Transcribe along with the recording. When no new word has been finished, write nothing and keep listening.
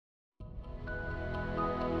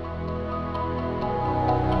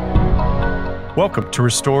Welcome to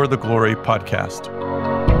Restore the Glory podcast.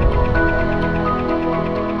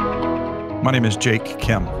 My name is Jake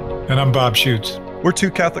Kim. And I'm Bob Schutz. We're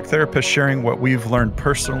two Catholic therapists sharing what we've learned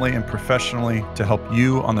personally and professionally to help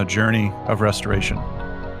you on the journey of restoration.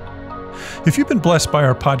 If you've been blessed by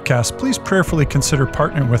our podcast, please prayerfully consider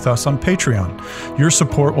partnering with us on Patreon. Your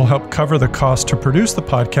support will help cover the cost to produce the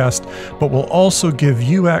podcast, but will also give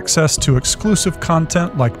you access to exclusive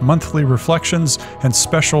content like monthly reflections and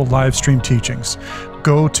special live stream teachings.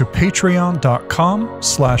 Go to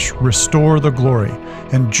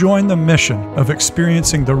patreon.com/restoretheglory and join the mission of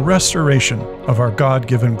experiencing the restoration of our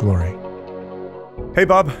God-given glory. Hey,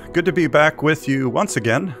 Bob. Good to be back with you once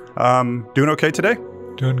again. Doing okay today?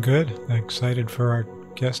 Doing good. Excited for our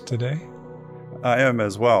guest today. I am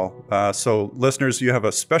as well. So listeners, you have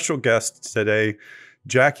a special guest today.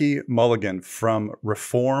 Jackie Mulligan from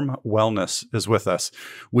Reform Wellness is with us.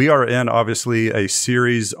 We are in, obviously, a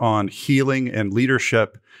series on healing and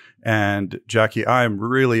leadership. And Jackie, I am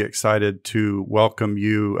really excited to welcome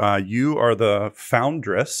you. You are the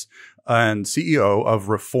foundress and CEO of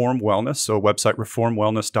Reform Wellness, so website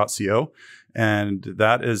reformwellness.co. And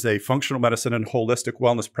that is a functional medicine and holistic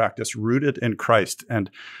wellness practice rooted in Christ.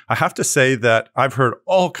 And I have to say that I've heard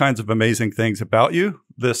all kinds of amazing things about you.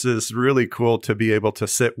 This is really cool to be able to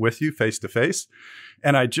sit with you face to face.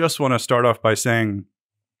 And I just want to start off by saying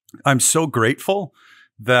I'm so grateful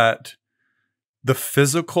that the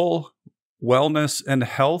physical wellness and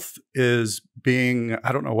health is being,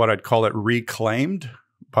 I don't know what I'd call it, reclaimed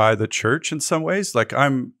by the church in some ways. Like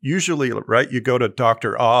I'm usually, right, you go to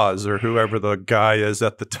Dr. Oz or whoever the guy is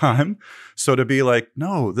at the time. So to be like,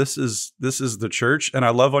 no, this is the church. And I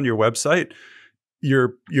love on your website,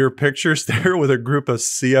 your pictures there with a group of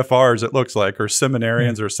CFRs, it looks like, or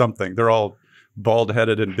seminarians or something. They're all bald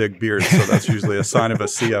headed and big beards. So that's usually a sign of a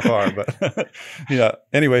CFR. But yeah,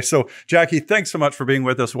 anyway, so Jackie, thanks so much for being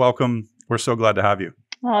with us. Welcome. We're so glad to have you.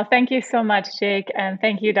 Well, thank you so much, Jake. And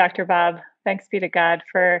thank you, Dr. Bob. Thanks be to God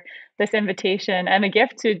for this invitation and a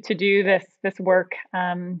gift to do this work,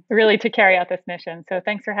 really to carry out this mission. So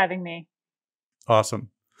thanks for having me. Awesome.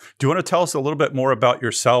 Do you want to tell us a little bit more about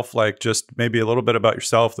yourself, like just maybe a little bit about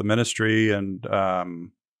yourself, the ministry, and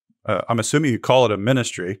I'm assuming you call it a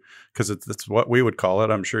ministry because it's what we would call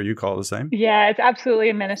it. I'm sure you call it the same. Yeah, it's absolutely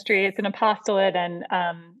a ministry. It's an apostolate, and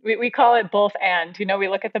we call it both and. You know, we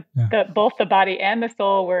look at both the body and the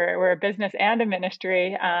soul. We're a business and a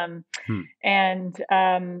ministry, and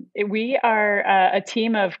we are a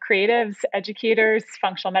team of creatives, educators,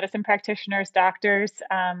 functional medicine practitioners, doctors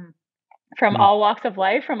from all walks of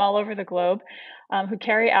life, from all over the globe, who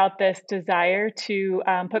carry out this desire to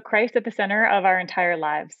put Christ at the center of our entire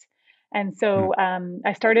lives. And so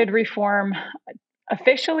I started Reform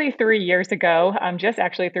officially 3 years ago, just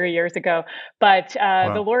actually 3 years ago. But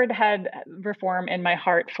the Lord had Reform in my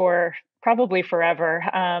heart for probably forever.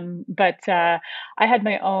 But I had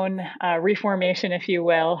my own reformation, if you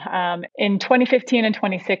will. In 2015 and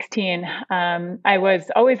 2016, I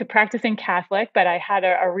was always a practicing Catholic, but I had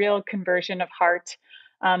a real conversion of heart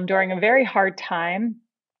during a very hard time.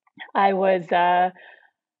 I was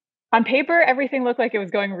on paper, everything looked like it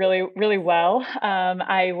was going really, really well.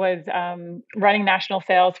 I was running national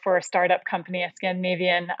sales for a startup company, a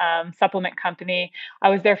Scandinavian supplement company. I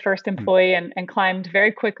was their first employee and climbed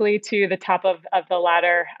very quickly to the top of the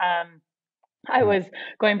ladder. I was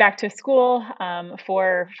going back to school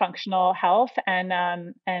for functional health and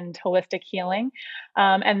holistic healing.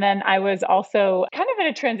 And then I was also kind of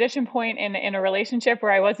at a transition point in a relationship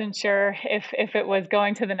where I wasn't sure if it was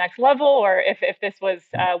going to the next level or if this was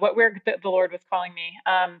where the Lord was calling me.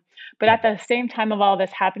 But at the same time of all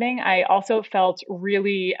this happening, I also felt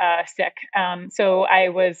really sick. So I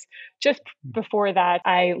was just before that,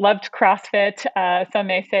 I loved CrossFit. Some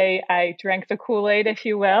may say I drank the Kool-Aid, if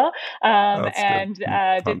you will, and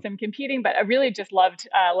did some competing. But I really just loved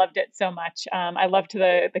it so much. I loved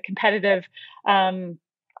the competitive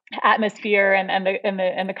atmosphere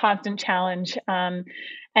and the constant challenge.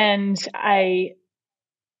 And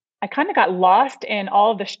I kind of got lost in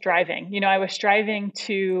all of the striving. You know, I was striving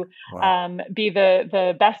to be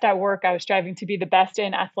the best at work. I was striving to be the best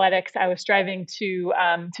in athletics. I was striving to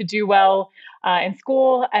do well in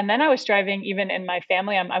school, and then I was striving even in my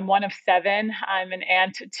family. I'm one of 7. I'm an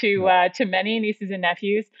aunt to many nieces and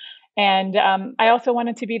nephews, and I also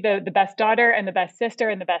wanted to be the best daughter and the best sister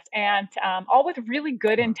and the best aunt, all with really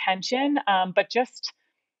good intention, but just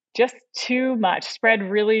too much, spread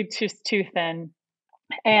really too thin.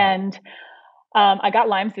 And I got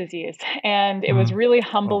Lyme's disease, and it was really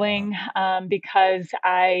humbling because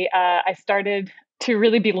I started to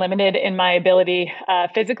really be limited in my ability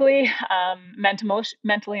physically,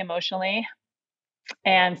 mentally, emotionally.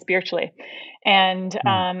 and spiritually. And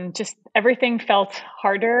just everything felt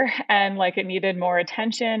harder and like it needed more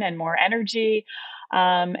attention and more energy.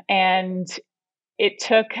 And it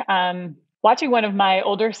took watching one of my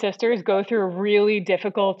older sisters go through a really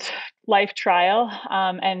difficult life trial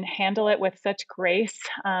and handle it with such grace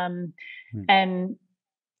and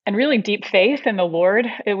really deep faith in the Lord.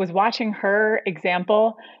 It was watching her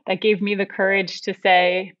example that gave me the courage to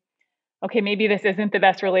say, okay, maybe this isn't the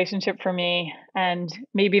best relationship for me, and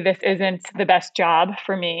maybe this isn't the best job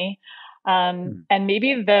for me. And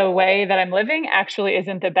maybe the way that I'm living actually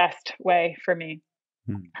isn't the best way for me.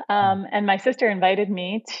 And my sister invited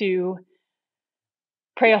me to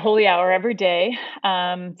pray a holy hour every day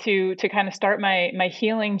to kind of start my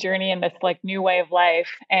healing journey in this like new way of life.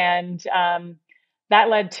 And that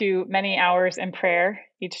led to many hours in prayer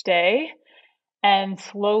each day, and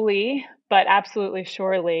slowly but absolutely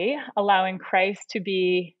surely allowing Christ to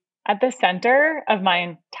be at the center of my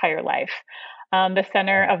entire life. The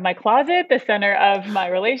center of my closet, the center of my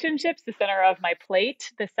relationships, the center of my plate,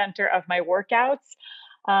 the center of my workouts,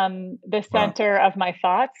 the center of my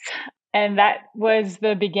thoughts. And that was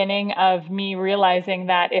the beginning of me realizing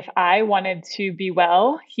that if I wanted to be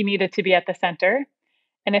well, he needed to be at the center.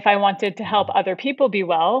 And if I wanted to help other people be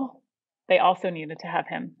well, they also needed to have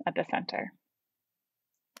him at the center.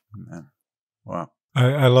 Amen. Wow.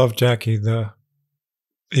 I love, Jackie,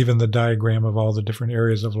 even the diagram of all the different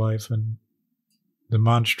areas of life and the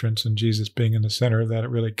monstrance and Jesus being in the center, that it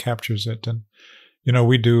really captures it. And,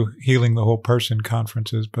 we do Healing the Whole Person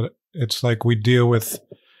conferences, but it's like we deal with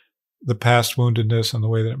the past woundedness and the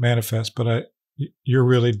way that it manifests, but you're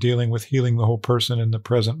really dealing with healing the whole person in the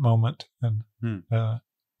present moment. And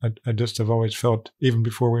I just have always felt, even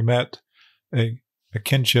before we met, a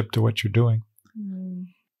kinship to what you're doing.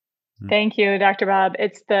 Thank you, Dr. Bob.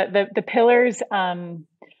 It's the pillars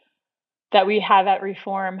that we have at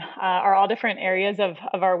Reform are all different areas of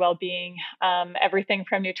our well-being, everything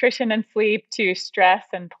from nutrition and sleep to stress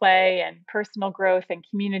and play and personal growth and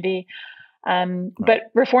community. But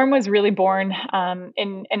Reform was really born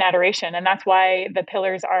in adoration, and that's why the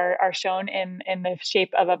pillars are shown in the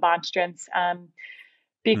shape of a monstrance,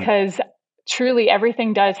 because truly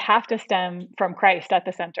everything does have to stem from Christ at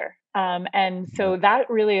the center. And so that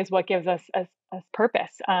really is what gives us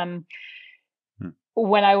purpose.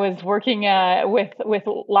 When I was working with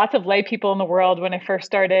lots of lay people in the world, when I first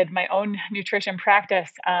started my own nutrition practice,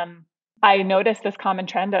 I noticed this common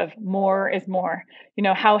trend of more is more.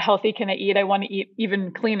 How healthy can I eat? I want to eat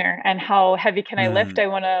even cleaner. And how heavy can I lift? I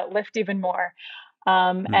want to lift even more.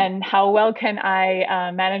 And how well can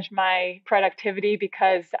I manage my productivity?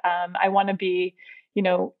 Because I want to be,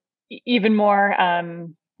 even more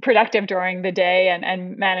productive during the day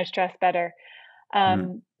and manage stress better.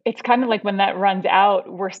 It's kind of like when that runs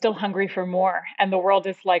out, we're still hungry for more. And the world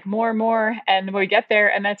is like more and more. And we get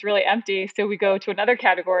there and that's really empty. So we go to another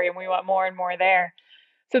category and we want more and more there.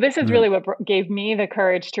 So this is really what gave me the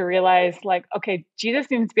courage to realize, like, okay, Jesus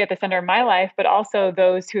needs to be at the center of my life, but also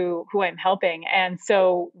those who I'm helping. And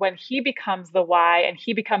so when he becomes the why and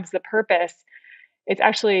he becomes the purpose, it's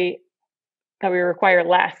actually that we require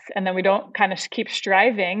less. And then we don't kind of keep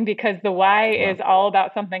striving, because the why is all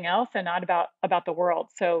about something else and not about the world.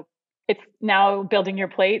 So it's now building your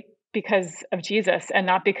plate because of Jesus and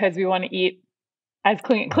not because we want to eat as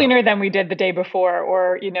cleaner than we did the day before,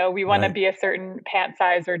 or, we want to be a certain pant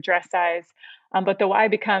size or dress size. But the why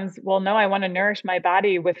becomes, well, no, I want to nourish my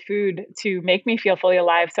body with food to make me feel fully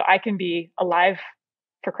alive so I can be alive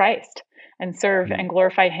for Christ and serve and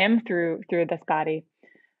glorify him through this body.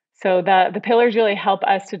 So the pillars really help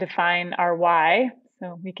us to define our why,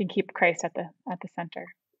 so we can keep Christ at the center.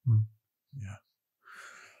 Yeah.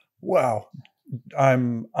 Wow.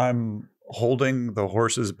 I'm holding the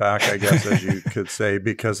horses back, I guess, as you could say,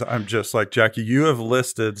 because I'm just like, Jackie, you have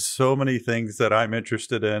listed so many things that I'm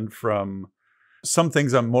interested in. From some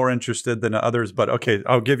things I'm more interested than others, but okay,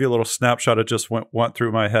 I'll give you a little snapshot. It just went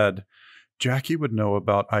through my head. Jackie would know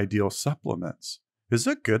about ideal supplements. Is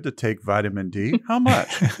it good to take vitamin D? How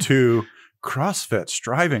much? To CrossFit,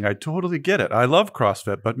 striving. I totally get it. I love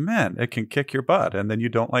CrossFit, but man, it can kick your butt, and then you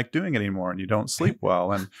don't like doing it anymore and you don't sleep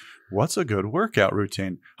well. And what's a good workout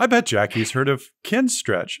routine? I bet Jackie's heard of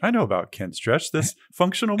Kinstretch. I know about Kinstretch, this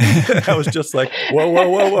functional movement. I was just like,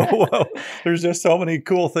 whoa. There's just so many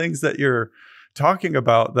cool things that you're talking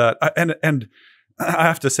about that. And I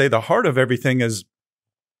have to say, the heart of everything is,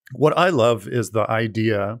 what I love is the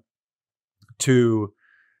idea to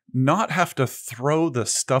not have to throw the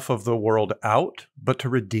stuff of the world out, but to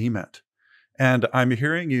redeem it. And I'm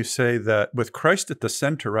hearing you say that with Christ at the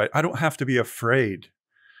center, right? I don't have to be afraid.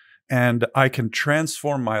 and I can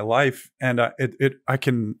transform my life. And I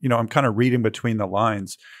can, I'm kind of reading between the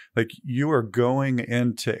lines. Like, you are going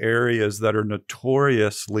into areas that are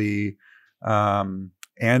notoriously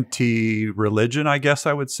anti-religion, I guess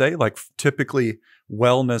I would say. Like, typically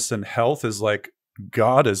wellness and health is like,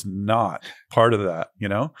 God is not part of that,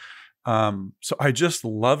 So I just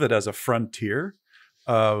love it as a frontier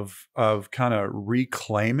of kind of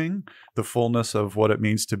reclaiming the fullness of what it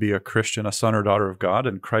means to be a Christian, a son or daughter of God,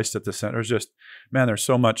 and Christ at the center. It's just, man, there's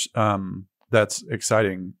so much that's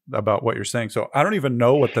exciting about what you're saying. So I don't even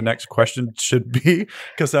know what the next question should be,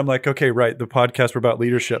 because I'm like, okay, right, the podcast were about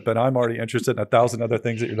leadership, but I'm already interested in 1,000 other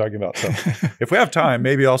things that you're talking about. So if we have time,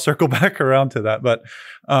 maybe I'll circle back around to that. But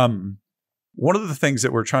one of the things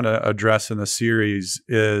that we're trying to address in the series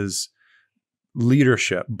is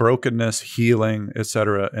leadership, brokenness, healing, et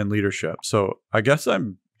cetera, and leadership. So I guess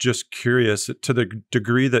I'm just curious, to the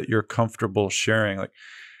degree that you're comfortable sharing, like,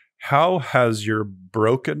 how has your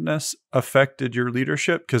brokenness affected your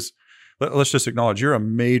leadership? Because let's just acknowledge you're a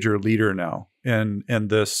major leader now in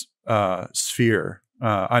this sphere.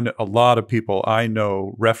 I know a lot of people I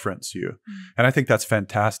know reference you, and I think that's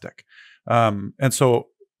fantastic. And so,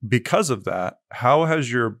 because of that, how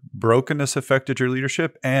has your brokenness affected your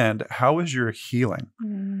leadership, and how has your healing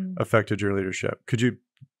affected your leadership? Could you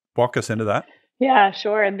walk us into that? Yeah,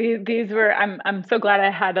 sure. These were. I'm so glad I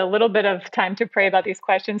had a little bit of time to pray about these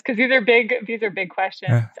questions, because these are big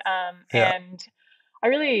questions. And I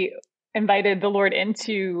really invited the Lord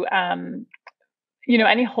into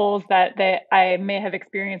any holes that I may have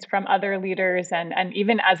experienced from other leaders, and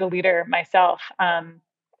even as a leader myself.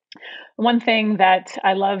 One thing that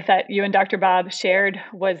I love that you and Dr. Bob shared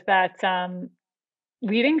was that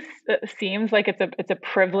leading seems like it's a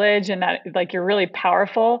privilege, and that, like, you're really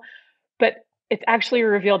powerful, but it's actually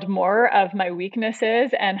revealed more of my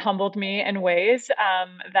weaknesses and humbled me in ways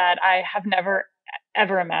that I have never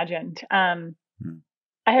ever imagined. I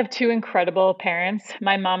have two incredible parents,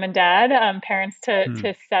 my mom and dad, parents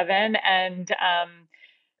to seven, and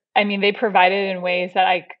I mean, they provided in ways that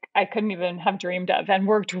I couldn't even have dreamed of, and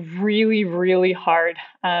worked really, really hard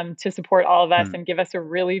to support all of us and give us a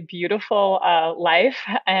really beautiful life,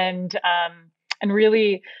 and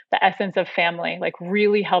really the essence of family, like,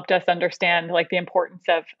 really helped us understand, like, the importance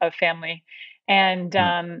of family. And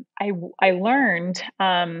I learned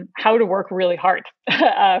how to work really hard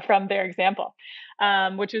from their example,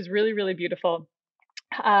 which is really, really beautiful.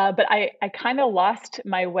 But I kind of lost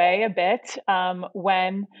my way a bit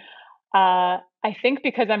when I think,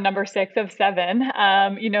 because I'm number 6 of 7,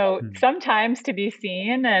 sometimes to be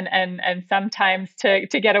seen, and sometimes to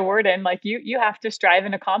get a word in, like, you have to strive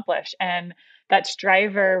and accomplish. And that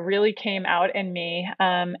striver really came out in me.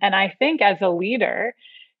 And I think, as a leader,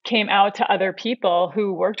 came out to other people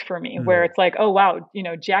who worked for me, where it's like, oh, wow,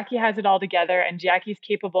 Jackie has it all together, and Jackie's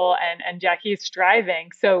capable, and Jackie's striving.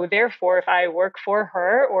 So therefore, if I work for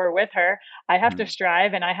her or with her, I have to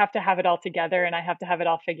strive, and I have to have it all together, and I have to have it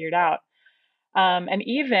all figured out. And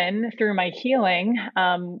even through my healing,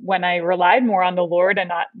 when I relied more on the Lord and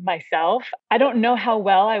not myself, I don't know how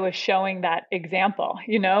well I was showing that example,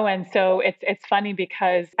 And so it's funny,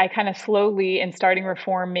 because I kind of slowly, in starting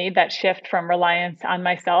reform, made that shift from reliance on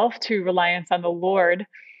myself to reliance on the Lord.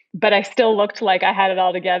 But I still looked like I had it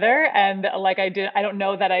all together, and like I don't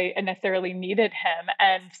know that I necessarily needed him.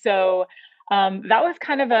 And so that was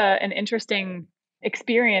kind of an interesting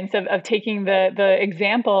experience of taking the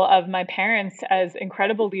example of my parents as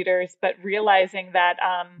incredible leaders, but realizing that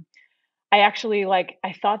I actually,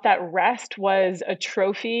 I thought that rest was a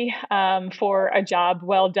trophy for a job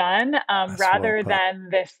well done, rather than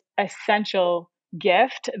this essential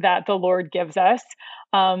gift that the Lord gives us,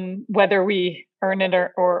 whether we earn it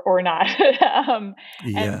or not. Yes.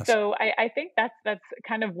 And so I think that's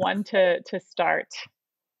kind of one to start.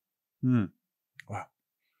 Wow.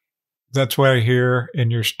 That's why I hear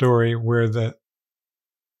in your story where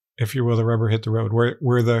if you will, the rubber hit the road,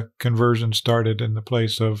 where the conversion started, in the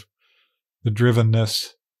place of the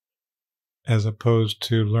drivenness, as opposed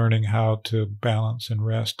to learning how to balance and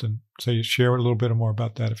rest. And so you share a little bit more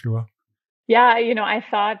about that, if you will. Yeah, I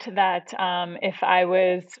thought that if I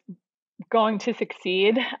was going to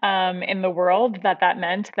succeed in the world, that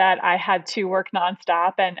meant that I had to work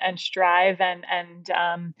nonstop and strive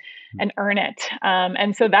and earn it.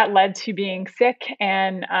 And so that led to being sick,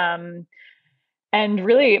 and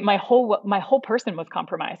really my whole person was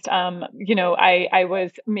compromised. I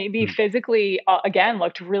was maybe physically, again,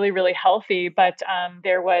 looked really, really healthy, but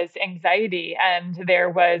there was anxiety, and there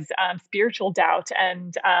was spiritual doubt,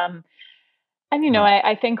 And,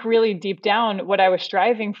 I think really deep down, what I was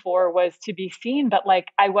striving for was to be seen, but like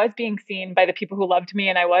I was being seen by the people who loved me,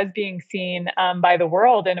 and I was being seen by the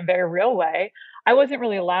world in a very real way. I wasn't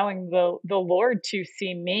really allowing the Lord to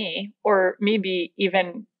see me, or maybe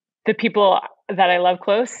even the people that I love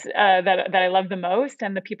that I love the most,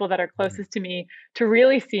 and the people that are closest to me, to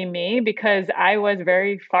really see me, because I was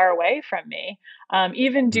very far away from me,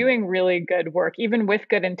 even doing really good work, even with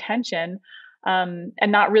good intention. And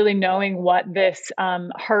not really knowing what this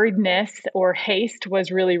hardness or haste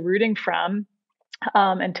was really rooting from,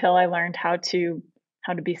 until I learned how to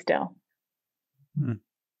be still.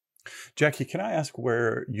 Jackie, can I ask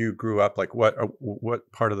where you grew up? Like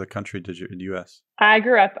what part of the country did you in the U.S.? I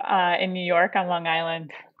grew up in New York on Long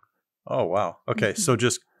Island. Oh, wow. Okay. So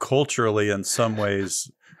just culturally, in some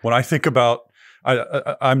ways, when I think about,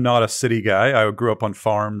 I'm not a city guy. I grew up on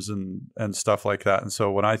farms and stuff like that. And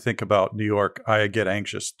so when I think about New York, I get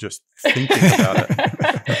anxious just thinking about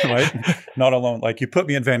it. Right? Not alone. Like you put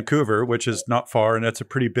me in Vancouver, which is not far, and it's a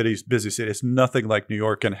pretty busy city. It's nothing like New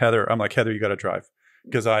York. And Heather, I'm like, Heather, you got to drive,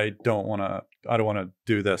 because I don't want to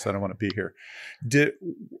do this. I don't want to be here.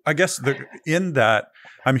 I guess in that,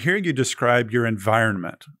 I'm hearing you describe your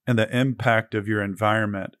environment and the impact of your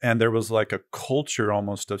environment. And there was like a culture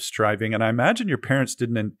almost of striving. And I imagine your parents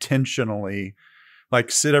didn't intentionally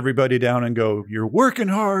like sit everybody down and go, you're working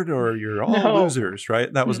hard or you're all losers,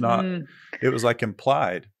 right? That was not, it was like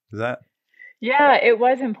implied. Is that? Yeah, it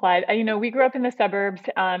was implied. We grew up in the suburbs,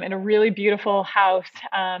 in a really beautiful house,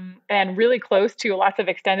 and really close to lots of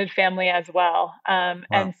extended family as well. Wow.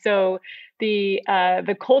 And so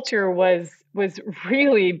the culture was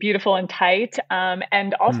really beautiful and tight.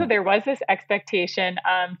 And also there was this expectation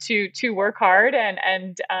to work hard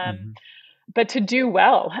and but to do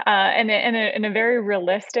well, and in a very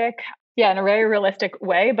realistic, in a very realistic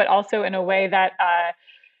way, but also in a way that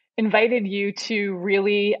invited you to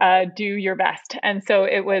really do your best. And so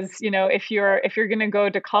it was, if you're going to go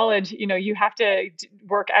to college, you have to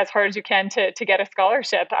work as hard as you can to get a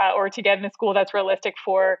scholarship, or to get in a school that's realistic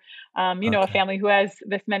for, a family who has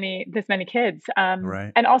this many kids,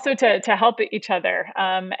 right. And also to help each other,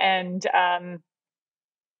 and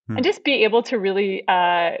just be able to really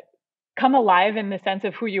come alive in the sense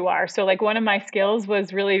of who you are. So like one of my skills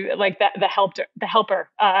was really like the helper.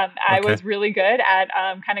 I was really good at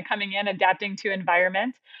kind of coming in, adapting to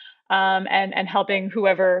environment, and helping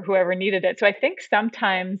whoever needed it. So I think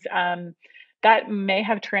sometimes that may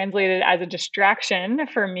have translated as a distraction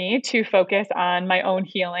for me to focus on my own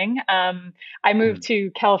healing. I moved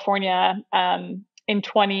to California in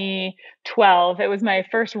 2012. It was my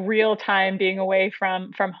first real time being away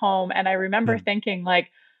from home, and I remember thinking like,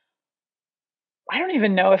 I don't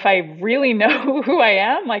even know if I really know who I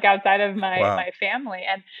am, like outside of my family.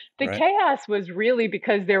 And the chaos was really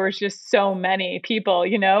because there was just so many people,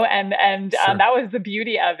 and that was the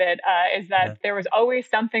beauty of it, is that there was always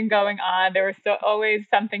something going on. There was always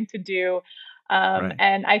something to do.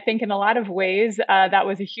 And I think in a lot of ways, that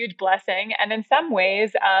was a huge blessing. And in some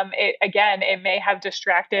ways, it may have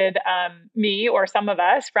distracted me or some of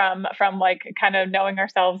us from like kind of knowing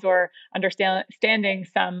ourselves or understanding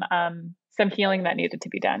some healing that needed to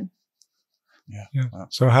be done. Yeah. Wow.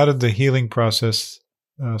 So how did the healing process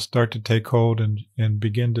start to take hold and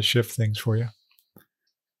begin to shift things for you?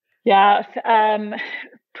 Yeah.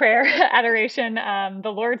 Prayer, adoration. The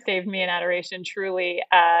Lord saved me in adoration, truly.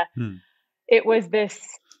 It was these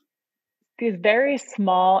very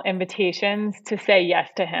small invitations to say yes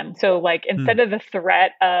to him. So like instead of the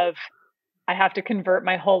threat of, I have to convert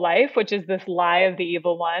my whole life, which is this lie of the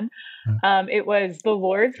evil one. It was the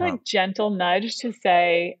Lord's like gentle nudge to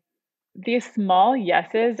say, these small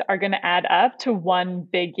yeses are going to add up to one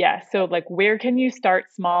big yes. So like, where can you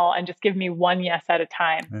start small and just give me one yes at a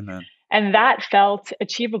time? Amen. And that felt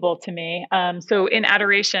achievable to me. So in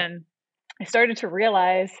adoration, I started to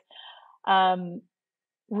realize,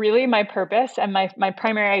 really my purpose and my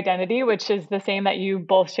primary identity, which is the same that you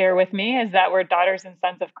both share with me, is that we're daughters and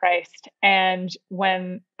sons of Christ. And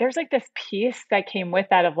when there's like this peace that came with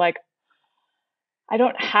that of like, I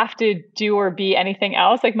don't have to do or be anything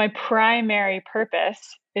else. Like my primary purpose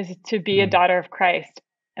is to be a daughter of Christ.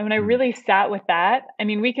 And when I really sat with that, I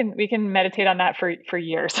mean, we can meditate on that for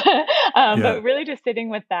years, but really just sitting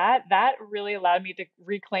with that really allowed me to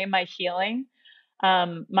reclaim my healing,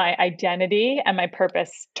 my identity and my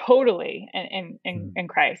purpose totally in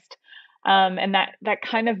Christ. And that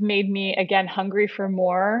kind of made me again hungry for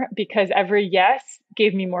more, because every yes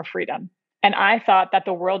gave me more freedom. And I thought that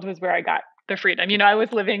the world was where I got the freedom. I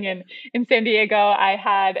was living in San Diego. I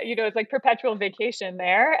had, it's like perpetual vacation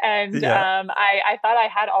there. And I thought I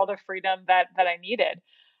had all the freedom that I needed.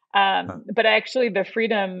 But actually the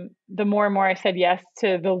freedom, the more and more I said yes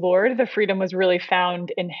to the Lord, the freedom was really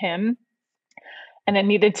found in him. And it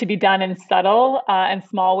needed to be done in subtle and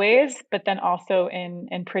small ways, but then also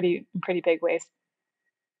in pretty big ways.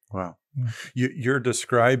 Wow. You're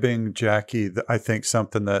describing, Jackie, I think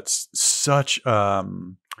something that's such a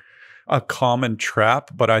common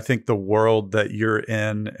trap, but I think the world that you're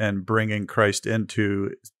in and bringing Christ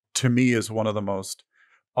into, to me, is one of the most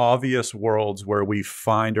obvious worlds where we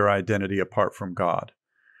find our identity apart from God,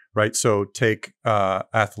 right? So take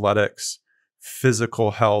athletics,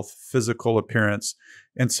 physical health, physical appearance.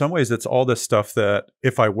 In some ways, it's all this stuff that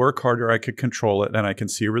if I work harder, I could control it and I can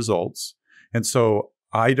see results. And so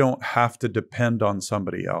I don't have to depend on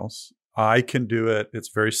somebody else. I can do it. It's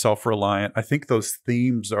very self-reliant. I think those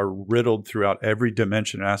themes are riddled throughout every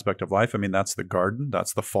dimension and aspect of life. I mean, that's the garden.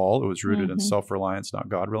 That's the fall. It was rooted in self-reliance, not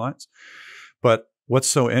God-reliance. But what's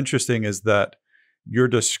so interesting is that you're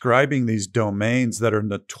describing these domains that are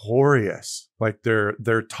notorious, like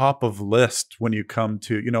they're top of list when you come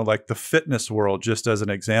to, like the fitness world, just as an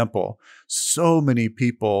example. So many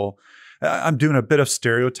people, I'm doing a bit of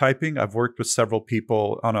stereotyping. I've worked with several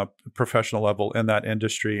people on a professional level in that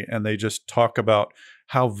industry, and they just talk about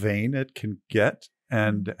how vain it can get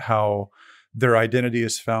and how their identity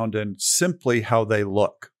is found in simply how they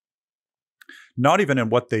look. Not even in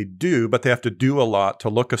what they do, but they have to do a lot to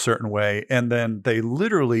look a certain way. And then they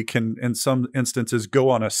literally can, in some instances, go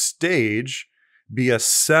on a stage, be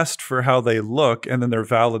assessed for how they look, and then they're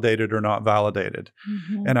validated or not validated.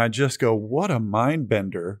 And I just go, what a mind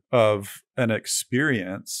bender of an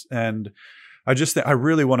experience. And I just think I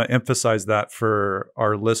really want to emphasize that for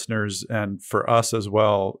our listeners and for us as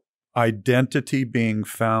well. Identity being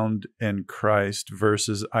found in Christ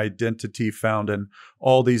versus identity found in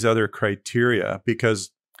all these other criteria.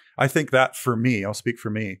 Because I think that for me, I'll speak for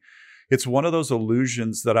me, it's one of those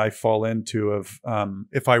illusions that I fall into of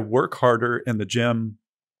if I work harder in the gym,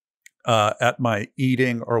 at my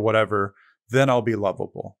eating or whatever, then I'll be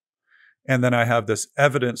lovable. And then I have this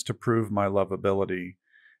evidence to prove my lovability.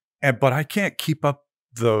 But I can't keep up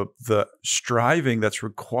the striving that's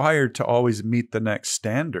required to always meet the next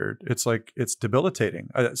standard. It's like, it's debilitating.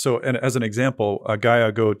 So, and as an example, a guy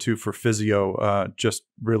I go to for physio, just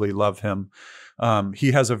really love him.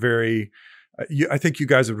 He has a very, I think you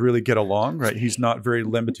guys would really get along, right? He's not very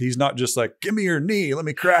limited. He's not just like, give me your knee, let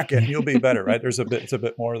me crack it, and you'll be better, right? It's a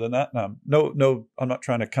bit more than that. No, I'm not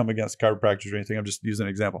trying to come against chiropractors or anything. I'm just using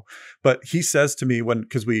an example. But he says to me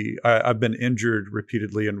because I've been injured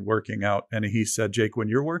repeatedly in working out, and he said, Jake, when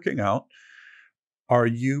you're working out, are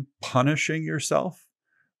you punishing yourself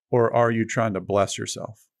or are you trying to bless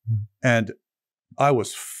yourself? And I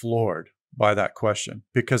was floored by that question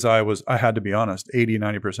because I had to be honest,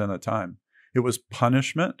 80-90% of the time. It was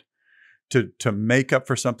punishment to make up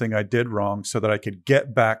for something I did wrong so that I could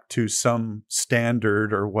get back to some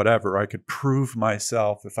standard or whatever. I could prove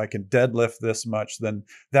myself. If I can deadlift this much, then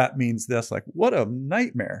that means this. Like, what a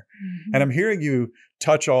nightmare. And I'm hearing you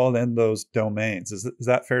touch all in those domains. Is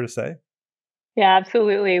that fair to say? Yeah,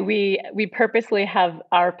 absolutely. We purposely have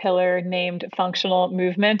our pillar named functional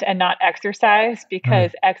movement and not exercise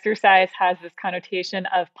because exercise has this connotation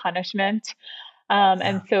of punishment.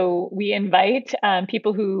 And so we invite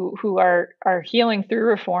people who are healing through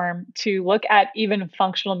reform to look at even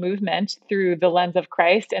functional movement through the lens of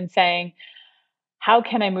Christ and saying, how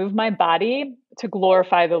can I move my body to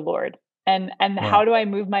glorify the Lord? And how do I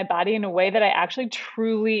move my body in a way that I actually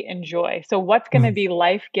truly enjoy? So what's going to be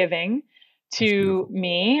life-giving to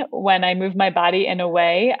me when I move my body in a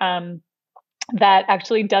way that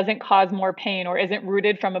actually doesn't cause more pain or isn't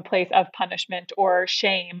rooted from a place of punishment or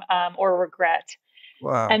shame or regret.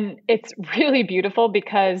 Wow. And it's really beautiful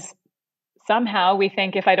because somehow we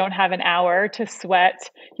think if I don't have an hour to sweat,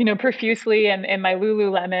 profusely in my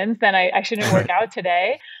Lululemons, then I shouldn't work out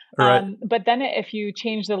today. Right. But then if you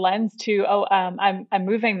change the lens to, I'm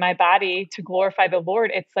moving my body to glorify the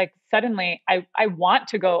Lord, it's like suddenly I want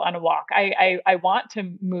to go on a walk. I want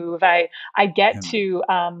to move. I get to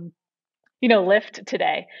lift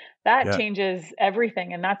today. That changes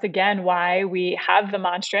everything. And that's again why we have the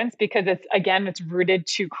monstrance, because it's rooted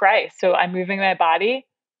to Christ. So I'm moving my body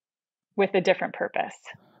with a different purpose.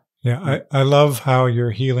 Yeah, I love how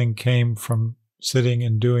your healing came from sitting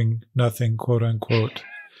and doing nothing, quote unquote,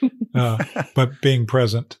 but being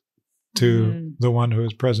present to the one who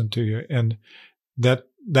is present to you. And that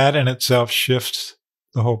in itself shifts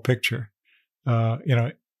the whole picture.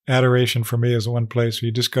 Adoration for me is one place where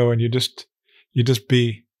you just go and you just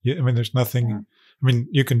be. There's nothing.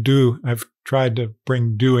 You can do. I've tried to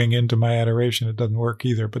bring doing into my adoration. It doesn't work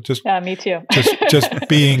either. But just me too. just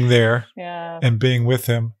being there and being with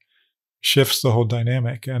him. shifts the whole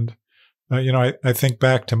dynamic. And, I think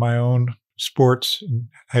back to my own sports in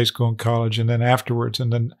high school and college, and then afterwards,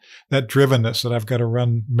 and then that drivenness that I've got to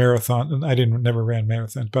run marathon. And I never ran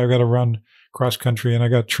marathons, but I've got to run cross country, and I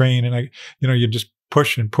got to train, and you just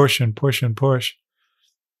push and push and push and push,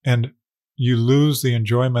 and you lose the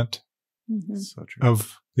enjoyment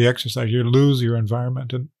of the exercise. You lose your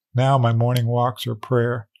environment. And now my morning walks are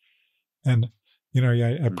prayer, and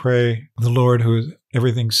I pray the Lord who is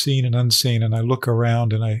everything seen and unseen, and I look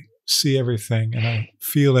around and I see everything and I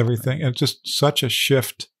feel everything. And it's just such a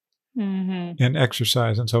shift in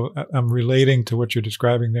exercise. And so I'm relating to what you're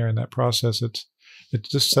describing there in that process. It's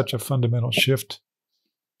just such a fundamental shift.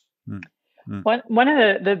 One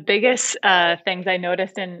of the biggest things I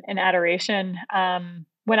noticed in adoration,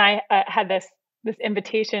 when I had this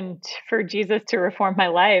invitation for Jesus to reform my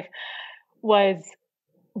life, was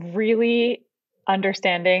really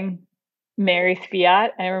understanding Mary's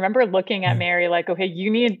fiat. And I remember looking at Mary like, okay, you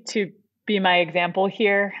need to be my example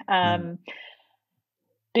here,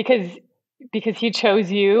 because he chose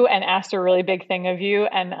you and asked a really big thing of you.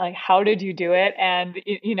 And like, how did you do it? And,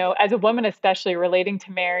 as a woman, especially relating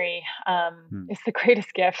to Mary, it's the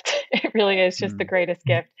greatest gift. It really is just the greatest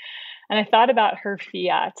gift. And I thought about her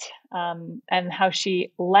fiat, and how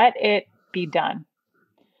she let it be done,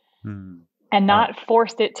 and not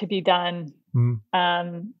forced it to be done,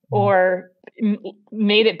 or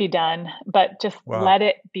made it be done, but just let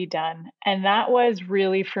it be done. And that was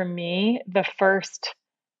really, for me, the first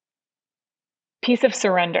piece of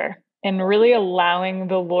surrender, and really allowing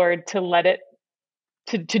the Lord to let it,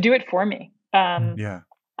 to do it for me.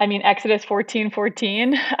 I mean, Exodus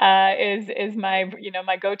 14:14 is my,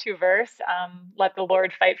 my go-to verse. Let the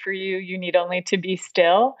Lord fight for you. You need only to be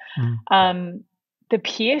still. The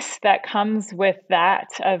peace that comes with that,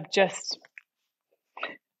 of just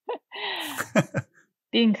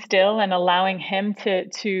being still and allowing him to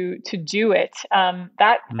do it.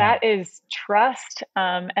 That is trust.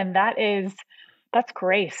 And that's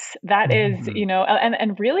grace. That is,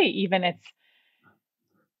 and really even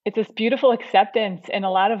it's this beautiful acceptance in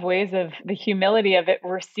a lot of ways of the humility of it,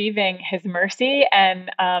 receiving his mercy and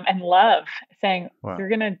love, saying, you're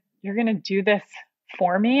going to do this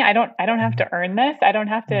for me. I don't have to earn this. I don't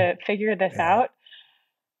have to figure this out.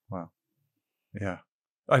 Wow. Yeah.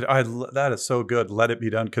 I that is so good. Let it be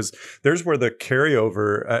done. Cause there's where the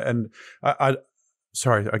carryover, and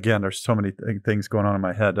sorry, again, there's so many things going on in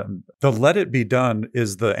my head. The let it be done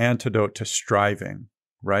is the antidote to striving,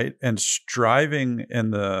 right? And striving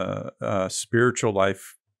in the spiritual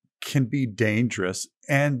life can be dangerous,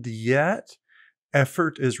 and yet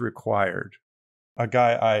effort is required. A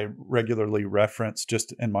guy I regularly reference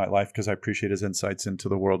just in my life because I appreciate his insights into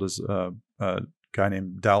the world is a guy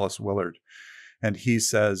named Dallas Willard. And he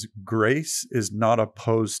says, grace is not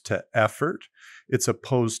opposed to effort. It's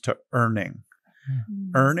opposed to earning.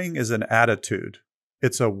 Earning is an attitude.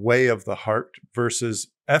 It's a way of the heart, versus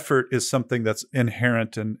effort is something that's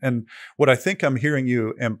inherent. And what I think I'm hearing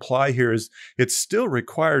you imply here is it's still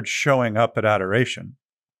required showing up at adoration.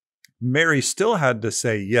 Mary still had to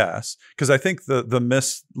say yes, because I think the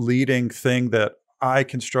misleading thing that I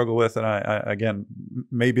can struggle with, and I again,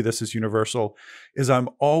 maybe this is universal, is I'm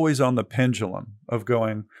always on the pendulum of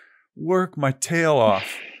going, work my tail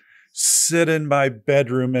off, sit in my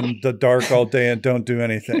bedroom in the dark all day and don't do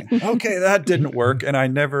anything. Okay, that didn't work. And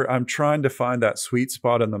I'm trying to find that sweet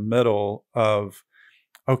spot in the middle of,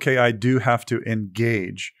 okay, I do have to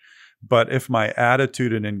engage. But if my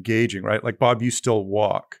attitude in engaging, right? Like Bob, you still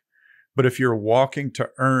walk. But if you're walking to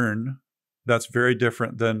earn, that's very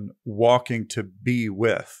different than walking to be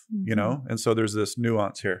with, And so there's this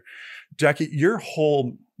nuance here. Jackie, your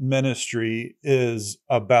whole ministry is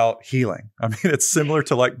about healing. I mean, it's similar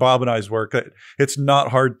to like Bob and I's work. It's not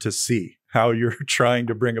hard to see how you're trying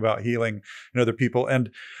to bring about healing in other people. And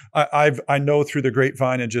I know through the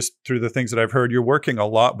grapevine and just through the things that I've heard, you're working a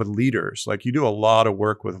lot with leaders. Like you do a lot of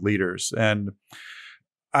work with leaders. And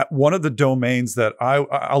one of the domains that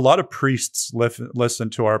a lot of priests listen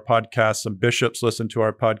to our podcast, some bishops listen to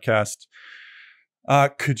our podcast.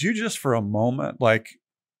 Could you just for a moment, like,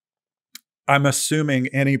 I'm assuming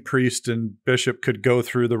any priest and bishop could go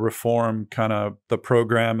through the reform kind of the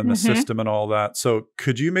program and the system and all that. So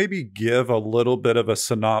could you maybe give a little bit of a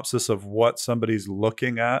synopsis of what somebody's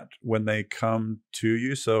looking at when they come to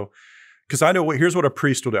you? So, because I know here's what a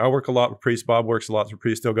priest will do. I work a lot with priests. Bob works a lot with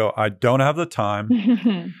priests. They'll go, I don't have the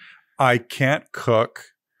time. I can't cook.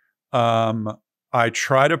 I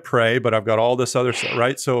try to pray, but I've got all this other stuff,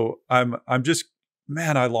 right? So I'm just,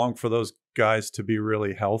 man, I long for those guys to be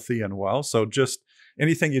really healthy and well. So just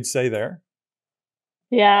anything you'd say there?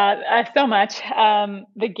 Yeah, so much.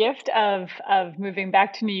 The gift of moving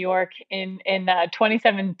back to New York in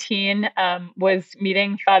 2017 was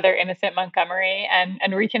meeting Father Innocent Montgomery and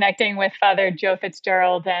reconnecting with Father Joe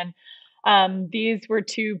Fitzgerald, and these were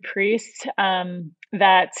two priests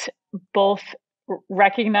that both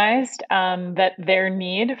recognized that their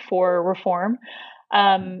need for reform.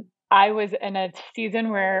 I was in a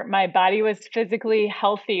season where my body was physically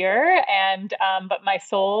healthier, and but my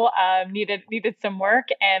soul needed some work.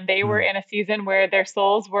 And they were in a season where their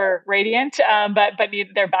souls were radiant, but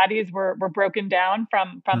their bodies were broken down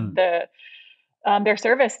from their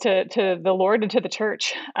service to the Lord and to the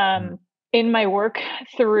church. In my work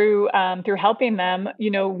through helping them,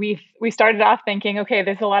 we started off thinking, okay,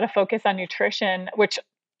 there's a lot of focus on nutrition, which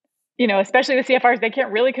especially the CFRs, they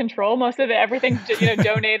can't really control most of it. Everything's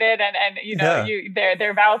donated, and Yeah.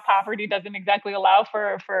 Their vow of poverty doesn't exactly allow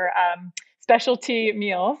for specialty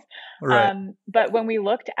meals. Right. But when we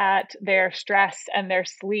looked at their stress and their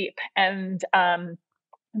sleep and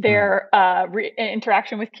their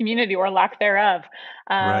interaction with community or lack thereof,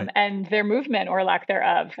 Right. and their movement or lack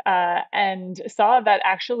thereof, and saw that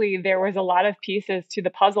actually there was a lot of pieces to the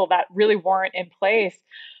puzzle that really weren't in place,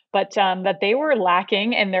 but that they were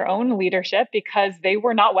lacking in their own leadership because they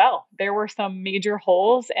were not well. There were some major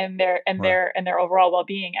holes in Wow. their overall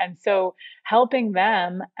well-being, and so helping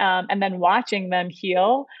them and then watching them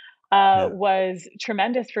heal Yeah. was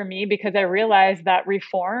tremendous for me, because I realized that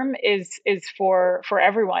reform is for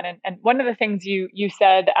everyone. And one of the things you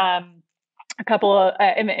said a couple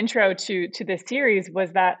in the intro to this series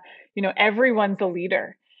was that everyone's a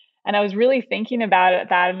leader. And I was really thinking about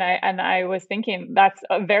that, and I was thinking that's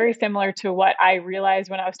very similar to what I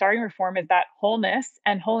realized when I was starting reform, is that wholeness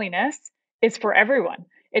and holiness is for everyone.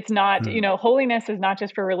 It's not, holiness is not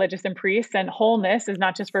just for religious and priests, and wholeness is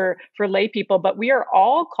not just for lay people, but we are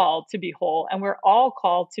all called to be whole, and we're all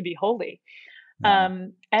called to be holy.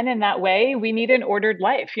 And in that way, we need an ordered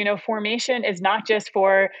life. Formation is not just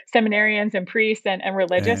for seminarians and priests and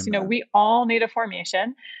religious. Amen. We all need a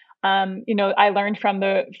formation. I learned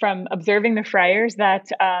from observing the friars that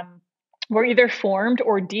we're either formed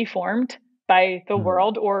or deformed by the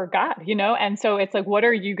world or God. And so it's like, what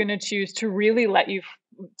are you going to choose to really let you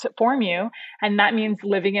to form you? And that means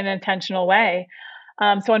living in an intentional way.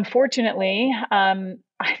 So unfortunately,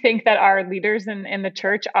 I think that our leaders in the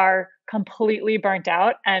church are completely burnt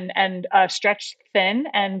out and stretched thin,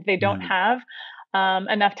 and they don't have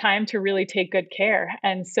enough time to really take good care.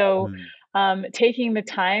 And so taking the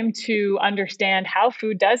time to understand how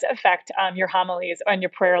food does affect your homilies and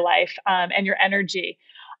your prayer life and your energy.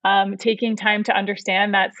 Taking time to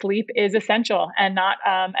understand that sleep is essential and not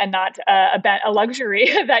a luxury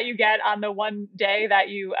that you get on the one day that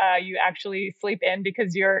you actually sleep in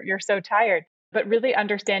because you're so tired. But really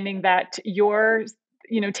understanding that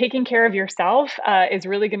taking care of yourself is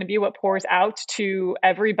really going to be what pours out to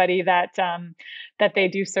everybody that they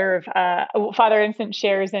do serve. Father Innocent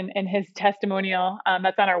shares in his testimonial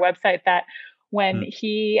that's on our website that when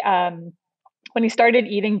he started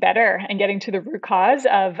eating better and getting to the root cause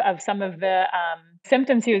of some of the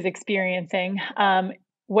symptoms he was experiencing,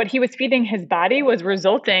 what he was feeding his body was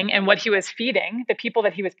resulting in what he was feeding the people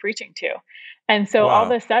that he was preaching to. And so all of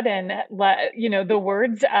Wow. a sudden, the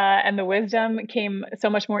words and the wisdom came so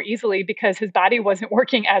much more easily because his body wasn't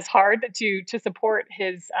working as hard to support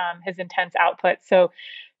his intense output. So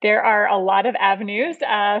there are a lot of avenues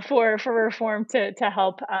for reform to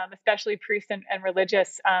help, especially priests and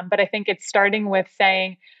religious. But I think it's starting with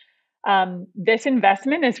saying this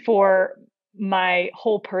investment is for my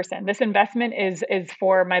whole person. This investment is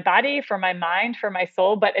for my body, for my mind, for my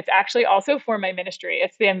soul, but it's actually also for my ministry.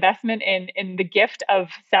 It's the investment in the gift of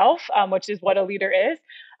self, which is what a leader is,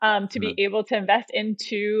 to be able to invest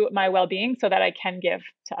into my well-being so that I can give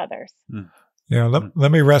to others. Yeah,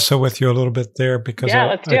 let me wrestle with you a little bit there, because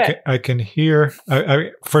let's do it. I can hear,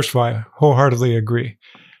 first of all, I wholeheartedly agree,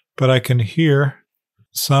 but I can hear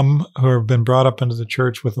some who have been brought up into the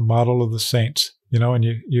church with the model of the saints, and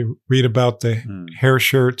you read about the hair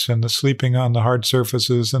shirts and the sleeping on the hard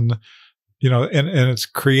surfaces and, and it's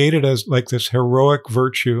created as like this heroic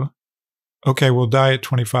virtue. Okay, we'll die at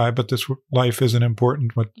 25, but this life isn't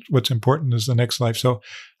important. What's important is the next life. So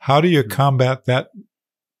how do you combat that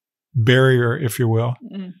barrier, if you will,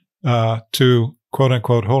 to quote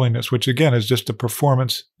unquote holiness, which again is just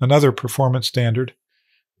another performance standard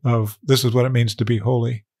of this is what it means to be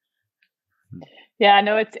holy? Yeah,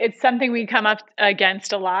 no, it's something we come up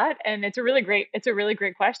against a lot, and it's a really great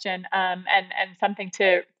question, and something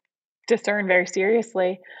to discern very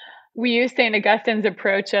seriously. We use St. Augustine's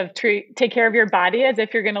approach of take care of your body as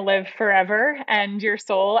if you're going to live forever and your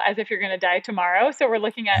soul as if you're going to die tomorrow. So we're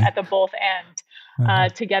looking at the both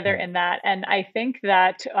and together in that. And I think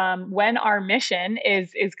that when our mission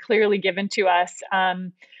is clearly given to us,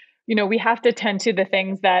 we have to tend to the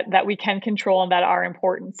things that we can control and that are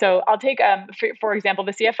important. So I'll take, for example,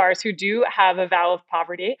 the CFRs who do have a vow of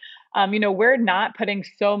poverty. We're not putting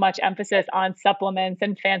so much emphasis on supplements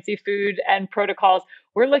and fancy food and protocols.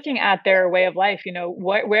 We're looking at their way of life.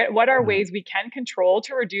 What are ways we can control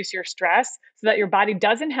to reduce your stress so that your body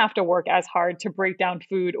doesn't have to work as hard to break down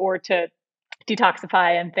food or to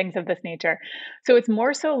detoxify and things of this nature. So it's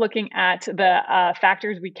more so looking at the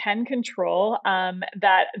factors we can control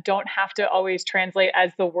that don't have to always translate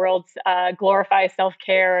as the world glorifies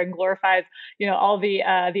self-care and glorifies, all the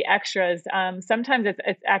extras. Sometimes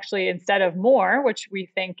it's actually, instead of more, which we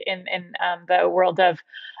think in the world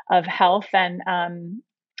of health and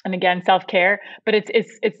again, self-care, but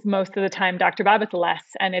it's most of the time, Dr. Bob, it's less,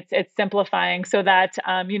 and it's simplifying so that,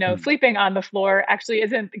 sleeping on the floor actually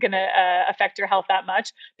isn't going to affect your health that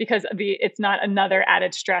much because it's not another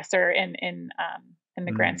added stressor in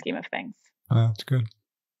the grand scheme of things. Oh, that's good.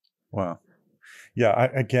 Wow. Yeah.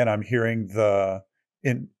 I'm hearing the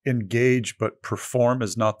engage, but perform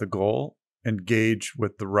is not the goal. Engage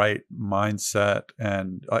with the right mindset,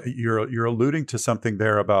 and you're alluding to something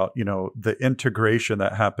there about the integration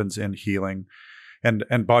that happens in healing, and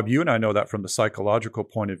Bob, you and I know that from the psychological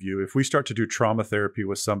point of view. If we start to do trauma therapy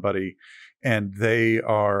with somebody, and they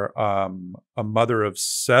are a mother of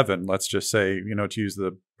 7, let's just say, to use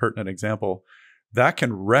the pertinent example, that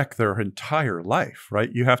can wreck their entire life, right?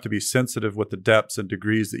 You have to be sensitive with the depths and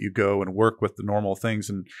degrees that you go and work with the normal things.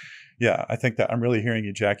 And yeah, I think that I'm really hearing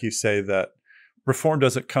you, Jackie, say that reform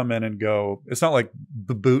doesn't come in and go. It's not like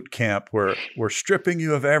the boot camp where we're stripping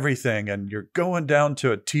you of everything and you're going down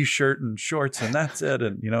to a t-shirt and shorts and that's it.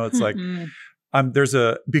 And, it's like,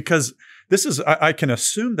 because this is, I can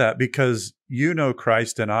assume that because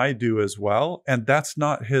Christ and I do as well. And that's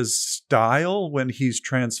not his style when he's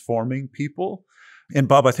transforming people. And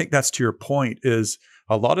Bob, I think that's to your point, is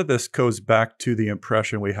a lot of this goes back to the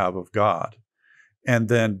impression we have of God. And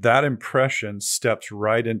then that impression steps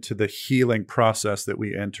right into the healing process that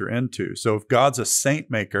we enter into. So if God's a saint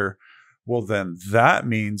maker, well, then that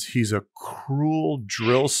means he's a cruel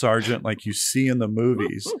drill sergeant like you see in the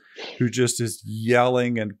movies who just is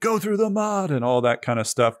yelling and go through the mud and all that kind of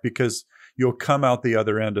stuff, because you'll come out the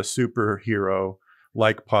other end a superhero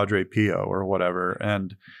like Padre Pio or whatever.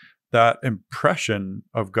 And that impression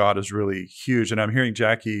of God is really huge. And I'm hearing,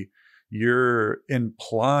 Jackie, you're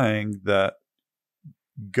implying that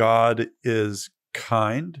God is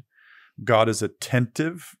kind, God is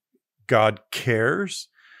attentive, God cares,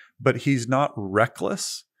 but he's not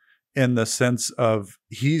reckless in the sense of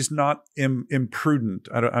he's not imprudent.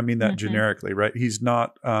 I mean that generically, right? He's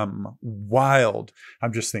not wild.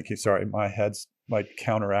 I'm just thinking, sorry, my head's like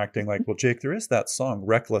counteracting, like, well, Jake, there is that song,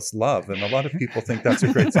 Reckless Love. And a lot of people think that's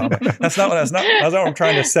a great song. That's not what I'm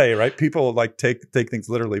trying to say, right? People like take things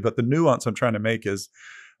literally, but the nuance I'm trying to make is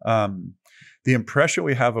the impression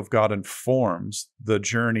we have of God informs the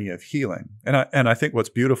journey of healing. And I think what's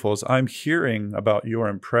beautiful is I'm hearing about your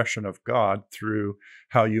impression of God through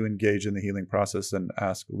how you engage in the healing process and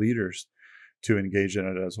ask leaders to engage in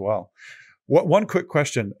it as well. One quick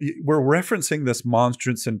question. We're referencing this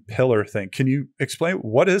monstrance and pillar thing. Can you explain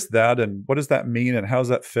what is that and what does that mean and how does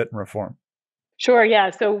that fit in reform? Sure. Yeah.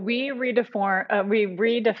 So we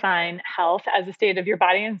redefine health as a state of your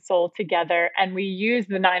body and soul together, and we use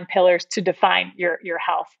the 9 pillars to define your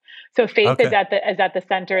health. So faith is at the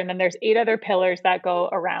center, and then there's 8 other pillars that go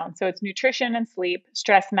around. So it's nutrition and sleep,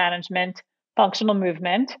 stress management, functional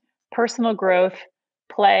movement, personal growth,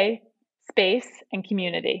 play, space, and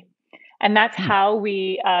community. And that's how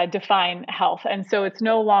we define health. And so it's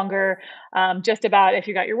no longer just about if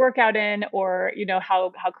you got your workout in or,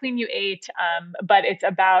 how clean you ate, but it's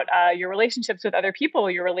about your relationships with other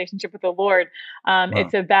people, your relationship with the Lord. Wow.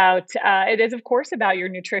 It is, of course, about your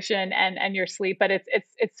nutrition and your sleep, but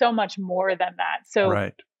it's so much more than that. So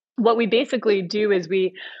right. What we basically do is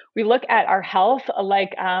we look at our health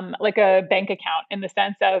like a bank account, in the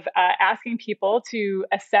sense of asking people to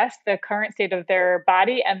assess the current state of their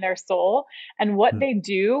body and their soul and what they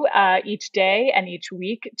do each day and each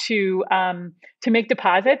week to make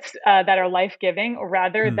deposits that are life-giving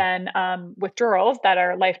rather than withdrawals that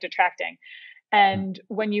are life-detracting. And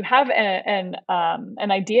when you have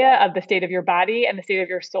an idea of the state of your body and the state of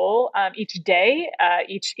your soul each day,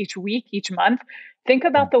 each week, each month, think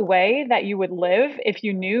about the way that you would live if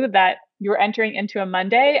you knew that you're entering into a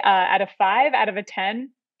Monday at a 5 out of a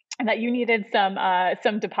 10 and that you needed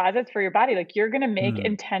some deposits for your body. Like, you're going to make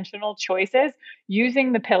intentional choices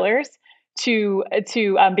using the pillars to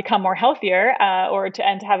become more healthier, or to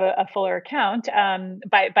have a fuller account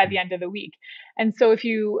by the end of the week. And so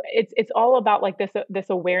it's all about like this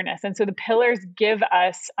awareness. And so the pillars give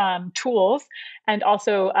us tools, and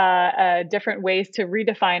also different ways to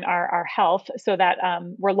redefine our health, so that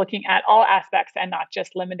we're looking at all aspects and not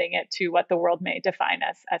just limiting it to what the world may define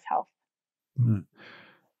as health. Mm.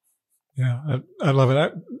 Yeah, I love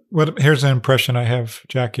it. Here's an impression I have,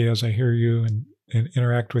 Jackie, as I hear you and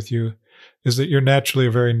interact with you, is that you're naturally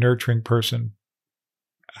a very nurturing person.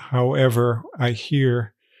 However, I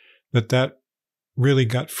hear that really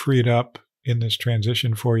got freed up in this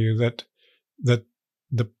transition for you, that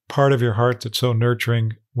the part of your heart that's so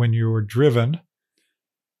nurturing when you were driven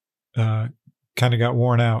kind of got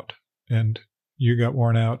worn out, and you got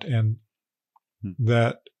worn out, and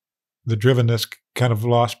that the drivenness kind of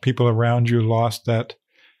lost, people around you lost that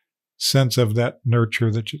sense of that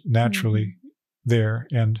nurture that's naturally there,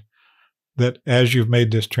 and that as you've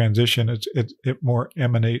made this transition, it more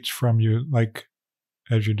emanates from you, like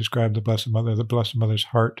as you described the Blessed Mother's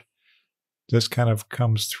heart. This kind of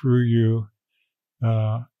comes through you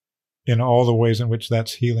in all the ways in which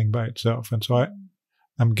that's healing by itself. And so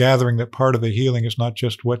I'm gathering that part of the healing is not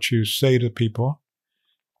just what you say to people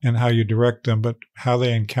and how you direct them, but how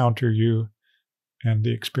they encounter you and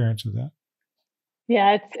the experience of that.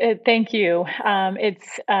 Yeah, thank you.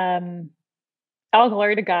 It's all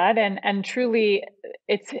glory to God, and truly,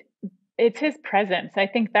 it's His presence. I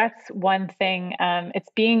think that's one thing. It's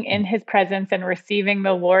being in His presence and receiving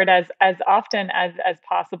the Lord as often as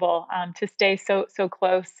possible, to stay so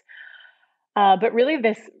close. But really,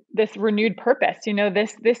 this renewed purpose.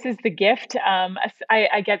 This is the gift.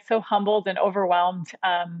 I get so humbled and overwhelmed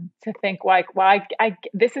to think, like,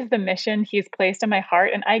 this is the mission He's placed in my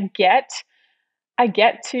heart, and I get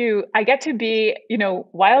to be,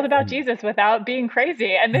 wild about Jesus without being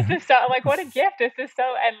crazy. And this is so, like, what a gift. This is so,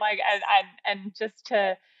 and just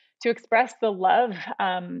to express the love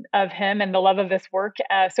of Him and the love of this work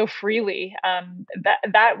so freely.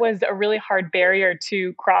 That was a really hard barrier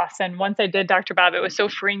to cross. And once I did, Dr. Bob, it was so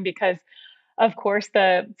freeing, because of course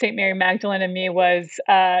the St. Mary Magdalene in me was,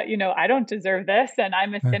 I don't deserve this, and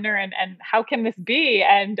I'm a sinner, and how can this be?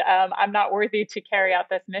 And I'm not worthy to carry out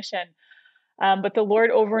this mission. But the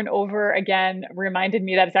Lord over and over again reminded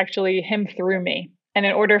me that it's actually Him through me. And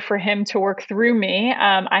in order for Him to work through me,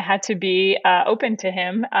 I had to be open to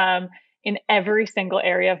Him in every single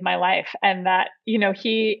area of my life. And that,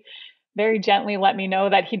 He very gently let me know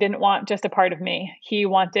that He didn't want just a part of me. He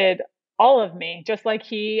wanted all of me, just like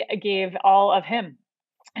He gave all of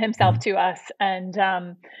Himself to us. And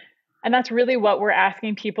that's really what we're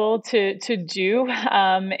asking people to do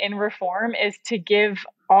in Reform, is to give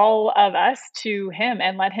all of us to Him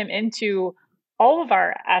and let Him into all of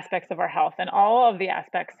our aspects of our health and all of the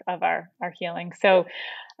aspects of our healing. So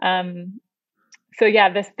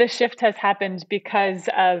yeah, this shift has happened because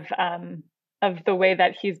of the way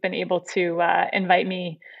that He's been able to invite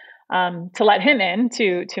me to let Him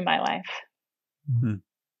into my life.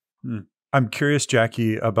 Mm-hmm. I'm curious,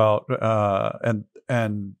 Jackie, about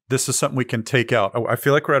and this is something we can take out. I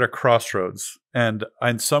feel like we're at a crossroads, and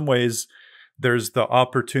in some ways, there's the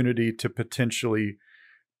opportunity to potentially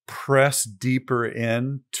press deeper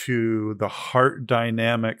into the heart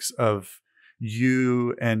dynamics of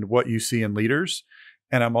you and what you see in leaders.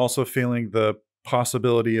 And I'm also feeling the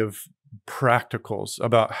possibility of practicals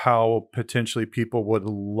about how potentially people would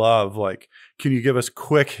love, like, can you give us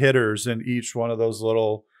quick hitters in each one of those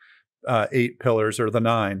little 8 pillars or the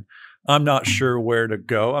 9? I'm not sure where to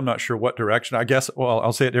go. I'm not sure what direction. I guess, well,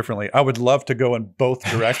 I'll say it differently. I would love to go in both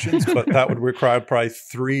directions, but that would require probably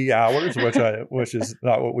 3 hours, which is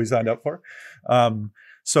not what we signed up for.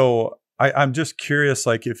 So I'm just curious,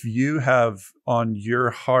 like, if you have on your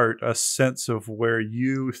heart a sense of where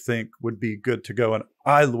you think would be good to go, and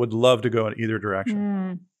I would love to go in either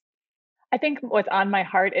direction. I think what's on my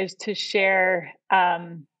heart is to share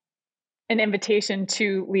an invitation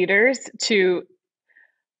to leaders to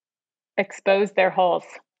expose their holes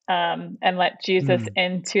and let Jesus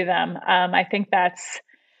into them. I think that's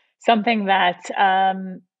something that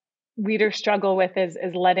leaders struggle with, is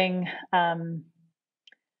letting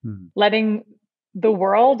the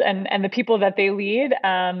world and the people that they lead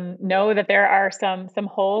know that there are some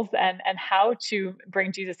holes, and how to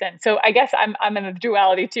bring Jesus in. So I guess I'm in the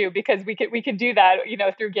duality too, because we could do that,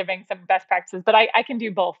 through giving some best practices, but I can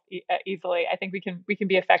do both easily. I think we can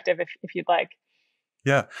be effective if you'd like.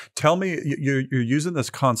 Yeah. Tell me, you're using this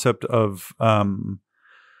concept of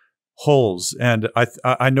holes. And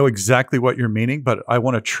I know exactly what you're meaning, but I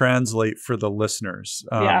want to translate for the listeners.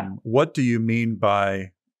 What do you mean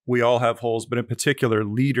by we all have holes, but in particular,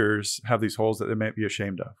 leaders have these holes that they might be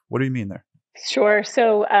ashamed of? What do you mean there? Sure.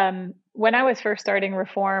 So when I was first starting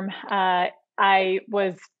Reform, I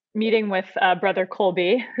was meeting with Brother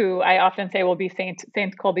Colby, who I often say will be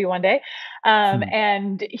Saint Colby one day.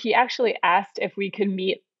 And he actually asked if we could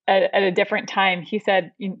meet at a different time. He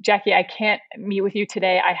said, Jackie, I can't meet with you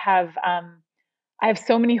today. I have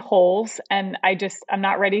so many holes and I'm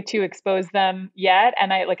not ready to expose them yet.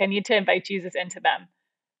 And I need to invite Jesus into them.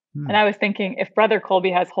 And I was thinking, if Brother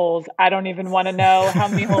Colby has holes, I don't even want to know how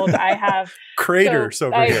many holes I have. Craters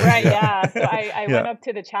over here. Right, yeah. So I went up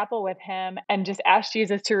to the chapel with him and just asked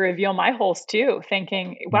Jesus to reveal my holes too,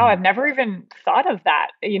 thinking, wow, I've never even thought of that,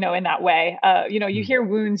 in that way. You hear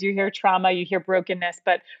wounds, you hear trauma, you hear brokenness,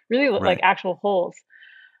 but really like actual holes.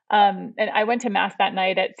 And I went to Mass that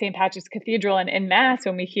night at St. Patrick's Cathedral, and in Mass,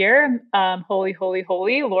 when we hear, Holy, Holy,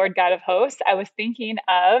 Holy, Lord God of hosts, I was thinking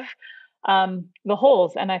of the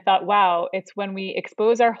holes. And I thought, wow, it's when we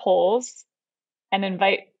expose our holes and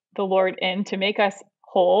invite the Lord in to make us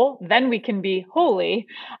whole, then we can be holy.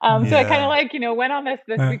 So I kind of went on this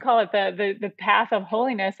we call it the path of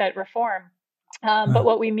holiness at Reform. But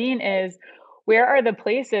what we mean is, where are the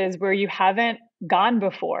places where you haven't gone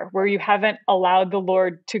before, where you haven't allowed the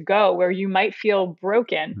Lord to go, where you might feel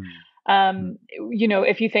broken?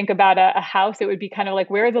 If you think about a house, it would be kind of like,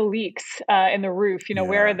 where are the leaks in the roof?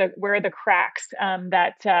 Where are the cracks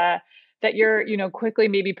that you're quickly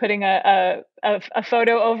maybe putting a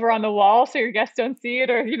photo over on the wall so your guests don't see it,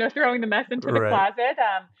 or throwing the mess into the closet.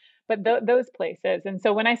 But those places. And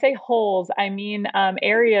so when I say holes, I mean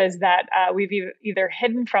areas that we've either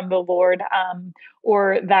hidden from the Lord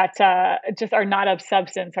or that just are not of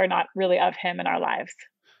substance, are not really of Him in our lives.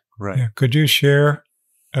 Right. Yeah. Could you share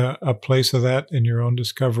a place of that in your own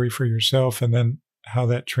discovery for yourself, and then how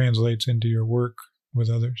that translates into your work with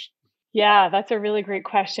others? Yeah, that's a really great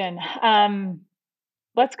question.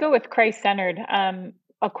 Let's go with Christ-centered.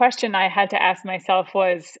 A question I had to ask myself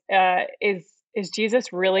was, is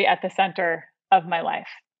Jesus really at the center of my life?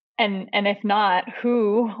 And if not,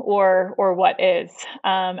 who or what is?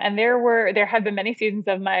 And there have been many seasons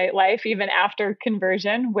of my life, even after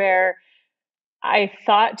conversion, where I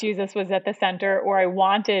thought Jesus was at the center, or I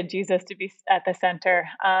wanted Jesus to be at the center.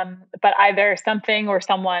 But either something or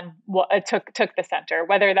someone took the center,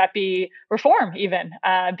 whether that be Reform, even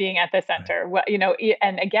being at the center.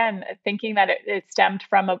 And again, thinking that it stemmed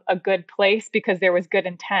from a good place because there was good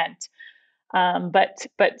intent, but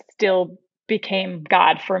still became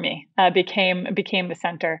God for me, became the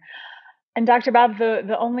center. And Dr. Bob,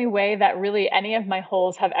 the only way that really any of my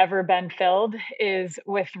holes have ever been filled is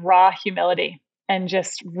with raw humility, and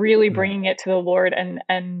just really bringing it to the Lord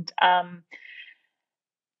and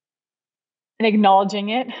acknowledging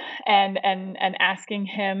it and asking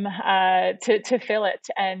Him to fill it.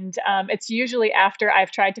 And it's usually after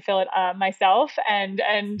I've tried to fill it myself and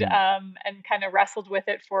kind of wrestled with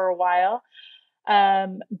it for a while.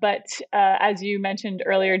 But as you mentioned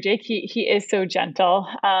earlier, Jake, he is so gentle,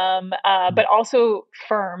 but also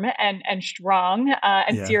firm and strong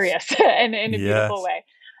and serious and in a beautiful way.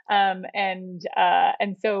 And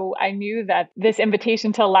so I knew that this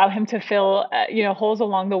invitation to allow Him to fill, holes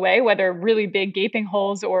along the way, whether really big gaping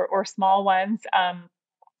holes or small ones,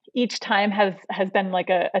 each time has been like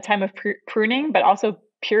a time of pruning, but also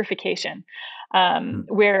purification,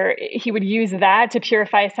 where He would use that to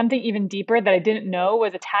purify something even deeper that I didn't know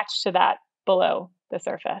was attached to that below the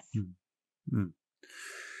surface.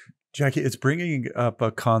 Jackie, it's bringing up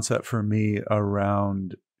a concept for me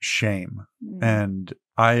around shame. And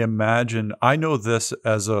I imagine, I know this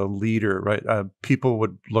as a leader, right? People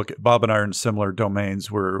would look at, Bob and I are in similar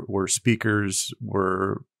domains. We're speakers,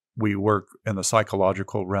 we work in the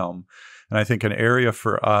psychological realm. And I think an area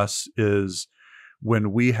for us is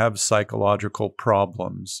when we have psychological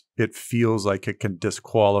problems, it feels like it can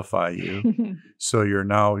disqualify you. So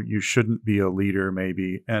you shouldn't be a leader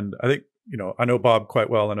maybe. And I think, I know Bob quite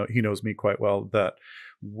well. I know he knows me quite well, that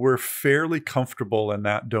we're fairly comfortable in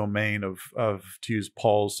that domain of to use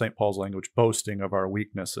St. Paul's language, boasting of our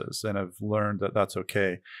weaknesses, and have learned that that's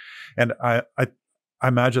okay. And I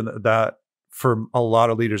imagine that for a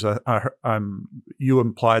lot of leaders, you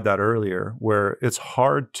implied that earlier, where it's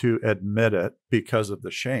hard to admit it because of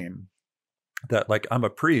the shame that, like, I'm a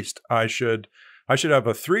priest, I should have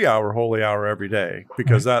a 3-hour holy hour every day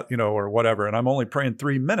because that, or whatever. And I'm only praying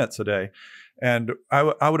 3 minutes a day. And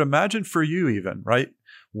I would imagine for you even, right?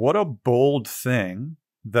 What a bold thing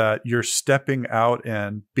that you're stepping out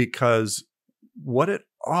in, because what it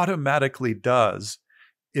automatically does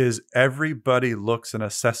is everybody looks and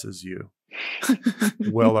assesses you.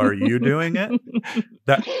 Well, are you doing it?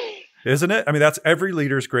 That isn't it? I mean, that's every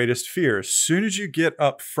leader's greatest fear. As soon as you get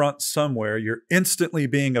up front somewhere, you're instantly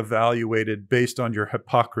being evaluated based on your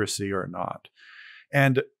hypocrisy or not.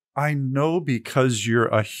 And I know because you're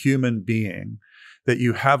a human being that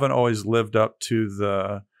you haven't always lived up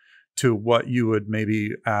to what you would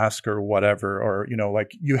maybe ask or whatever, or,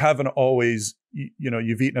 like you haven't always,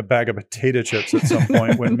 you've eaten a bag of potato chips at some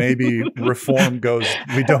point when maybe reform goes,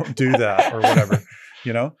 we don't do that or whatever,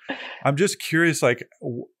 I'm just curious, like,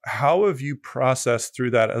 how have you processed through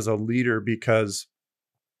that as a leader? Because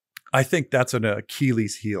I think that's an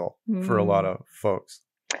Achilles heel for a lot of folks.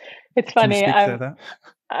 It's funny.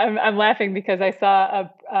 I'm laughing because I saw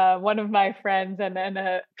one of my friends and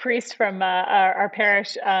a priest from our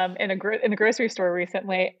parish in the grocery store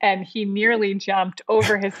recently, and he nearly jumped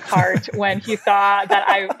over his cart when he saw that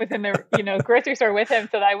I was in the grocery store with him,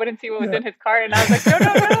 so that I wouldn't see what was in his cart. And I was like,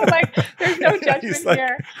 no, like there's no judgment like,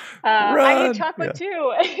 here. I eat chocolate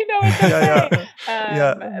too. It's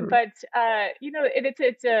okay. But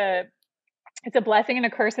it's a blessing and a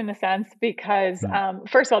curse in a sense because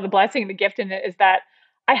first of all, the blessing and the gift in it is that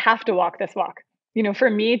I have to walk this walk, for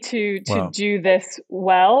me to do this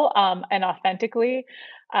well, and authentically,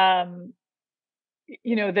 the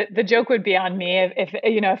joke would be on me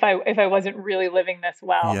if I wasn't really living this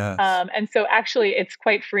well. Yes. And so actually it's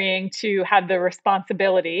quite freeing to have the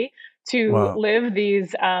responsibility to live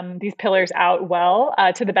these pillars out well,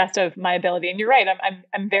 to the best of my ability. And you're right.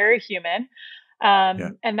 I'm very human.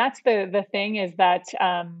 And that's the thing is that,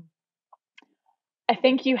 I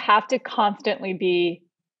think you have to constantly be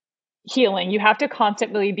healing. You have to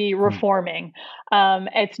constantly be reforming.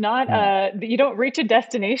 It's not, you don't reach a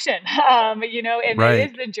destination, and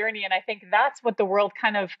it is the journey. And I think that's what the world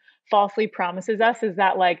kind of falsely promises us is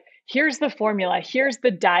that like, here's the formula, here's the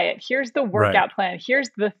diet, here's the workout plan, here's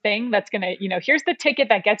the thing that's going to, here's the ticket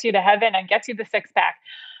that gets you to heaven and gets you the six pack.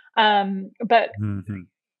 But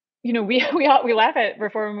we laugh at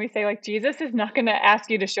reform when we say like, Jesus is not going to ask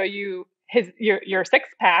you to show you your six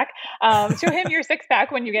pack, show him your six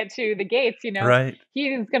pack when you get to the gates, He's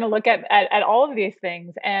going to look at all of these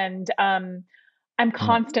things. And, I'm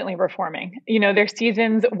constantly reforming, there's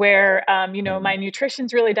seasons where, my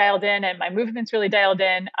nutrition's really dialed in and my movement's really dialed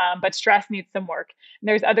in, but stress needs some work. And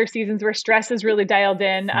there's other seasons where stress is really dialed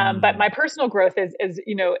in, but my personal growth is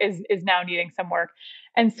now needing some work.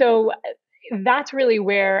 And so that's really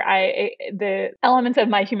where the elements of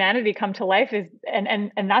my humanity come to life is,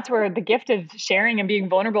 and that's where the gift of sharing and being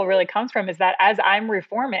vulnerable really comes from, is that as I'm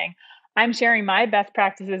reforming, I'm sharing my best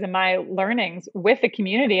practices and my learnings with the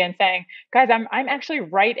community and saying, guys, I'm actually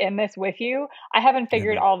right in this with you. I haven't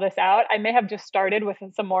figured all this out. I may have just started with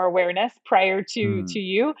some more awareness prior to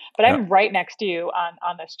you, but I'm right next to you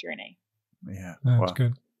on this journey. Yeah. That's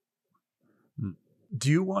good. Do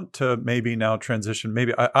you want to maybe now transition?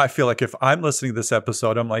 Maybe I feel like if I'm listening to this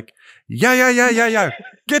episode, I'm like, yeah.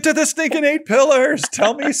 Get to the stinking 8 pillars.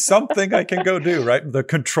 Tell me something I can go do, right? The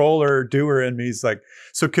controller doer in me is like,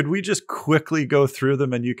 so could we just quickly go through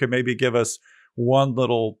them and you can maybe give us one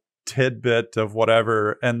little tidbit of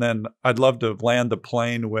whatever. And then I'd love to land the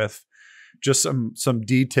plane with just some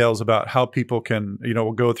details about how people can,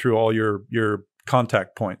 go through all your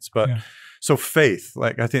contact points. But so faith,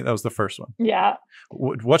 like I think that was the first one. Yeah.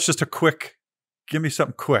 What's just a quick, give me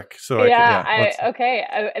something quick. So I'm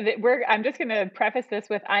just going to preface this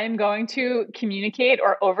with, I am going to communicate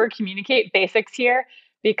or over communicate basics here,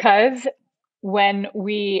 because when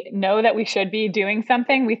we know that we should be doing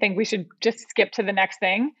something, we think we should just skip to the next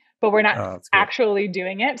thing, but we're not actually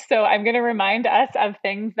doing it. So I'm going to remind us of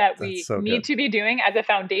things that we need to be doing as a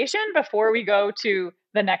foundation before we go to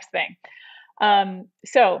the next thing.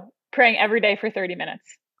 So praying every day for 30 minutes.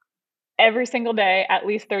 Every single day, at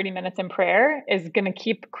least 30 minutes in prayer is going to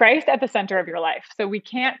keep Christ at the center of your life. So we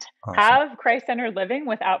can't have Christ-centered living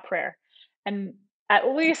without prayer. And at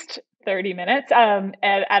least 30 minutes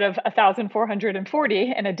out of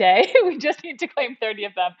 1,440 in a day, we just need to claim 30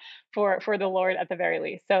 of them for the Lord at the very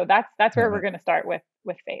least. So that's where we're going to start with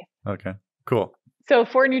faith. Okay, cool. So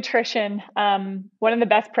for nutrition, one of the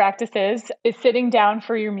best practices is sitting down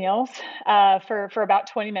for your meals for about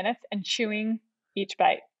 20 minutes and chewing each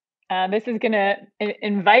bite. This is going to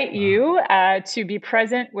invite you to be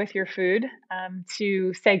present with your food,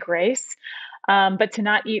 to say grace, but to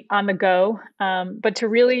not eat on the go, but to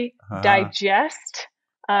really digest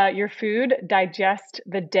your food, digest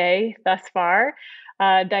the day thus far,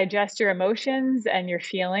 digest your emotions and your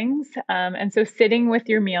feelings. And so sitting with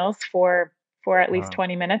your meals for at least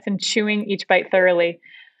 20 minutes and chewing each bite thoroughly.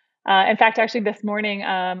 In fact, actually this morning,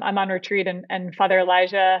 I'm on retreat and Father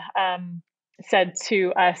Elijah said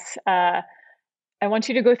to us, I want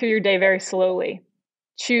you to go through your day very slowly.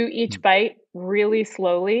 Chew each bite really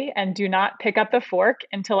slowly and do not pick up the fork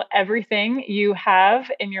until everything you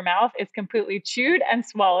have in your mouth is completely chewed and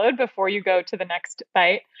swallowed before you go to the next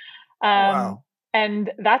bite. Wow.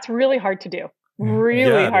 And that's really hard to do. Yeah.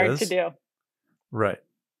 Really Yeah, it hard is. to do. Right.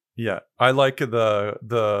 Yeah. I like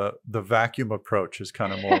the vacuum approach is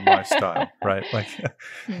kind of more my style, right? Like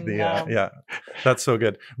No. yeah, that's so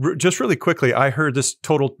good. Just really quickly, I heard this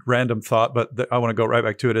total random thought, but I want to go right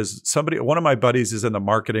back to it. Is one of my buddies is in the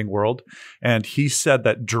marketing world, and he said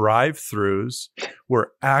that drive-throughs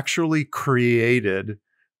were actually created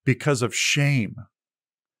because of shame,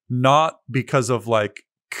 not because of like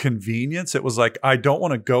convenience. It was like, I don't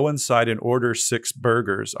want to go inside and order 6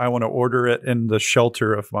 burgers. I want to order it in the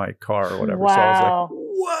shelter of my car or whatever. Wow. So I was like,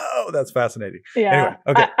 whoa, that's fascinating. Yeah.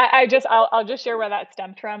 Anyway, okay. I'll just share where that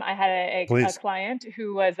stemmed from. I had a client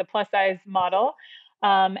who was a plus size model,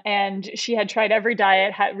 and she had tried every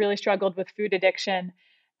diet, had really struggled with food addiction.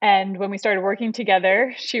 And when we started working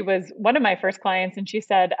together, she was one of my first clients, and she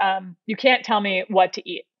said, "You can't tell me what to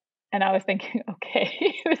eat." And I was thinking,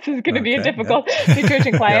 okay, this is going to be a difficult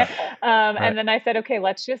nutrition client. And then I said, okay,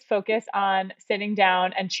 let's just focus on sitting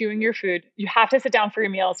down and chewing your food. You have to sit down for your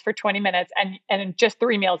meals for 20 minutes and just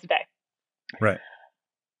 3 meals a day. Right.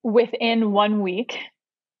 Within 1 week,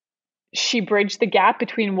 she bridged the gap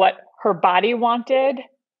between what her body wanted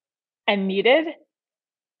and needed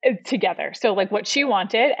together. So like what she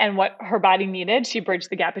wanted and what her body needed, she bridged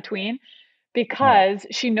the gap between, because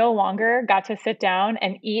she no longer got to sit down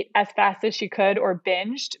and eat as fast as she could or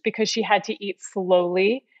binged, because she had to eat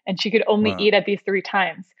slowly and she could only eat at these 3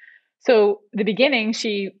 times. So the beginning,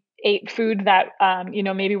 she ate food that,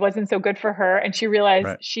 maybe wasn't so good for her. And she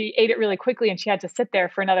realized she ate it really quickly and she had to sit there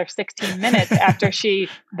for another 16 minutes after she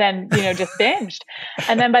then, just binged.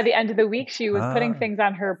 And then by the end of the week, she was putting things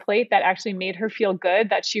on her plate that actually made her feel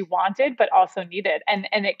good, that she wanted, but also needed. And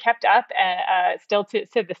it kept up still to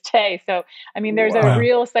this day. So, I mean, there's a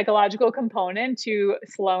real psychological component to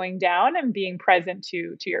slowing down and being present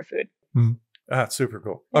to your food. That's super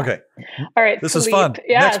cool. Okay. All right. This sleep. is fun.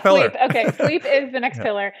 Yeah. Next pillar. Sleep. Okay. Sleep is the next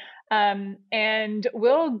pillar. And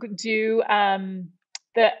we'll do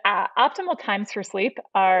the optimal times for sleep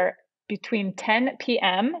are between 10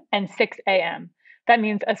 p.m. and 6 a.m. That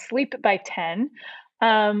means asleep by 10,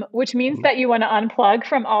 which means that you want to unplug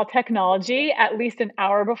from all technology at least an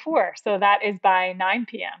hour before. So that is by 9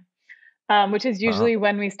 p.m. Which is usually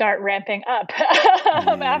when we start ramping up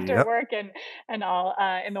after work and all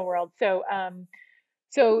in the world. So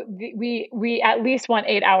we at least want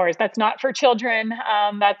 8 hours. That's not for children.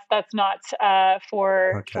 That's not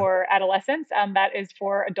for adolescents. That is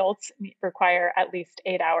for adults. Require at least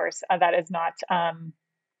 8 hours. That is not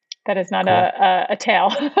a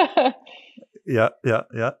tale. Yeah.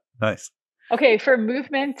 Nice. Okay, for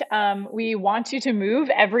movement, we want you to move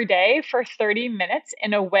every day for 30 minutes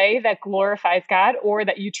in a way that glorifies God or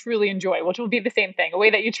that you truly enjoy, which will be the same thing. A way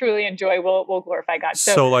that you truly enjoy will glorify God.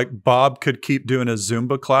 So like Bob could keep doing his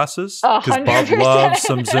Zumba classes because Bob 100%. loves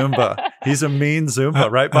some Zumba. He's a mean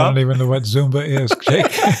Zumba, right, Bob? I don't even know what Zumba is,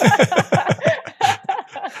 Jake.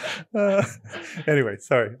 Anyway,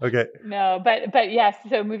 sorry. Okay. No, but yes.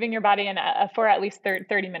 So moving your body in for at least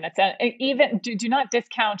 30 minutes, and even do not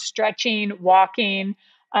discount stretching, walking,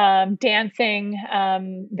 dancing.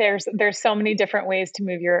 There's so many different ways to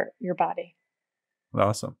move your body.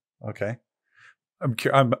 Awesome. Okay.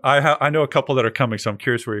 I know a couple that are coming, so I'm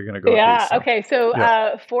curious where you're going to go. Yeah. With these, so.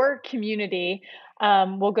 Okay. So for community,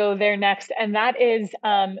 we'll go there next, and that is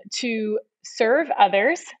to serve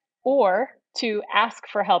others or to ask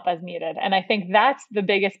for help as needed. And I think that's the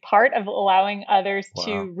biggest part of allowing others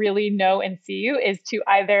to really know and see you, is to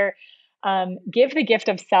either give the gift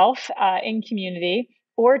of self in community,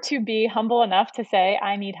 or to be humble enough to say,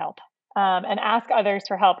 I need help, and ask others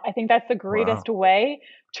for help. I think that's the greatest way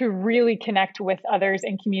to really connect with others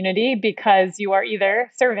in community, because you are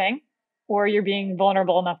either serving or you're being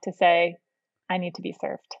vulnerable enough to say, I need to be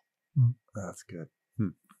served. That's good.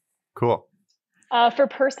 Cool. For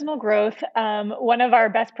personal growth, one of our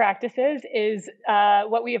best practices is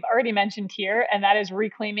what we have already mentioned here, and that is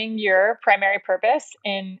reclaiming your primary purpose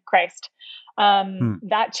in Christ.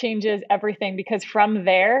 That changes everything, because from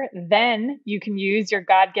there, then you can use your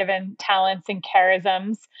God-given talents and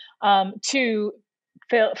charisms to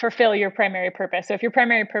fulfill your primary purpose. So if your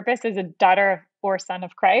primary purpose is a daughter or son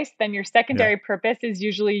of Christ, then your secondary purpose is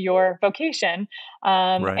usually your vocation.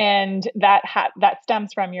 And that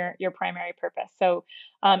stems from your primary purpose. So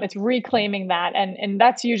it's reclaiming that. And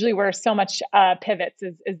that's usually where so much pivots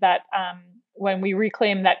is that when we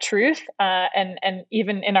reclaim that truth and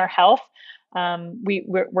even in our health,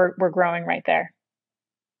 we're growing right there.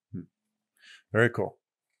 Very cool.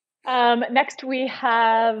 Next we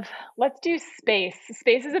have, let's do space.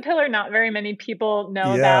 Space is a pillar not very many people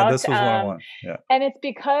know about. Yeah, this was one I want. Yeah. And it's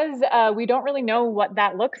because we don't really know what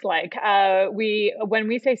that looks like. When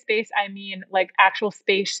we say space, I mean like actual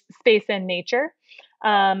space in nature,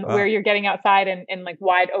 where you're getting outside in like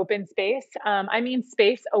wide open space. I mean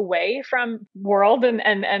space away from world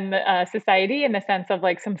and society in the sense of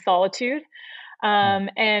like some solitude.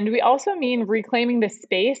 And we also mean reclaiming the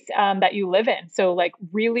space that you live in. So like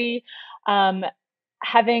really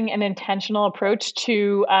having an intentional approach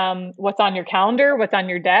to what's on your calendar, what's on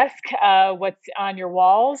your desk, what's on your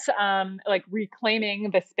walls, like reclaiming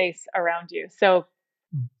the space around you. So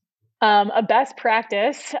a best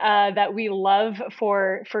practice that we love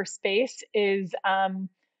for space is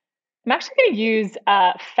I'm actually going to use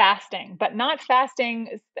fasting, but not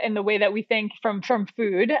fasting in the way that we think from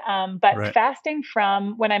food, but fasting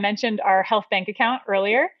from, when I mentioned our health bank account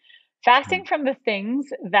earlier, fasting from the things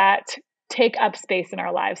that take up space in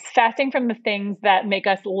our lives, fasting from the things that make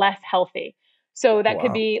us less healthy. So that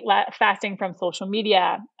could be fasting from social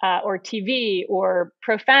media or TV or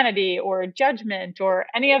profanity or judgment or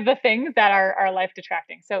any of the things that are life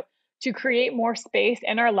detracting. So to create more space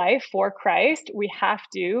in our life for Christ, we have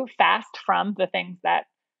to fast from the things that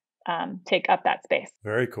take up that space.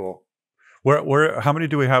 Very cool. Where? How many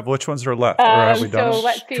do we have? Which ones are left? Or have we done? So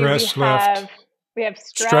let's see. Stress left. We have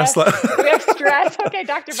stress. We have stress. Okay,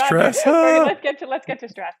 Dr. Bob. Let's get to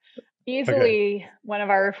stress. Easily one of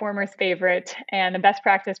our reformers' favorite and the best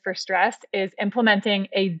practice for stress is implementing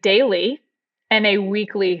a daily and a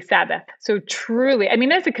weekly Sabbath. So truly, I mean,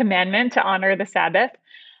 there's a commandment to honor the Sabbath.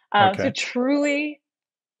 So truly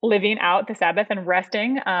living out the Sabbath and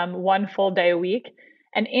resting one full day a week.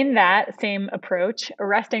 And in that same approach,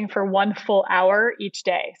 resting for 1 full hour each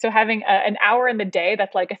day. So having an hour in the day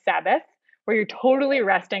that's like a Sabbath, where you're totally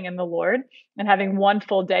resting in the Lord, and having 1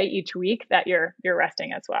 full day each week that you're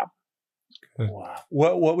resting as well. Wow.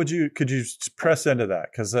 What would could you press into that?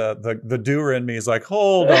 Because the doer in me is like,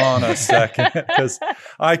 hold on a second, because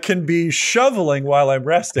I can be shoveling while I'm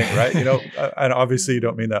resting, right? You know, and obviously you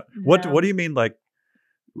don't mean that. What do you mean, like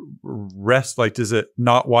rest? Like, does it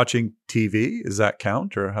not watching TV? Does that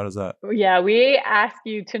count, or how does that? Yeah, we ask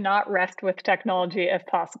you to not rest with technology if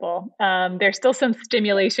possible. There's still some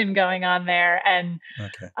stimulation going on there, and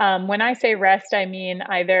when I say rest, I mean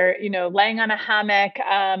either laying on a hammock,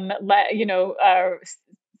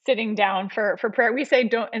 sitting down for prayer. We say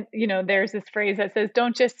don't. There's this phrase that says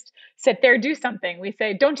don't just sit there, do something. We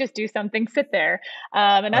say don't just do something, sit there,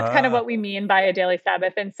 and that's kind of what we mean by a daily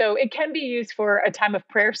Sabbath. And so it can be used for a time of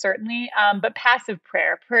prayer, certainly, but passive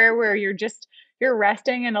prayer where you're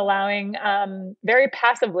resting and allowing very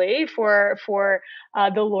passively for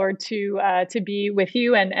the Lord to be with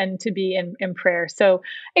you and to be in prayer. So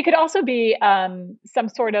it could also be some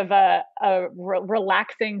sort of a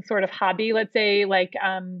relaxing sort of hobby, let's say, like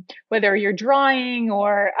whether you're drawing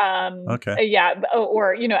or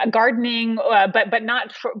or gardening, but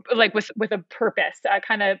not like with a purpose,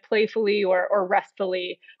 kind of playfully or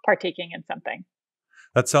restfully partaking in something.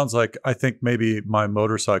 That sounds like, I think maybe my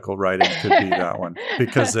motorcycle riding could be that one,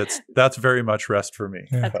 because that's very much rest for me.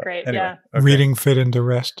 Yeah. That's great. Anyway, Reading fit into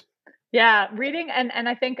rest. Yeah, reading and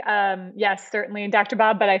I think yes, certainly, Dr.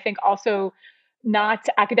 Bob, but I think also not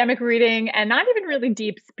academic reading and not even really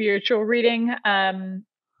deep spiritual reading. And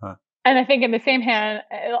I think in the same hand,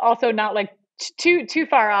 also not like too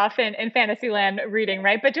far off in Fantasyland reading,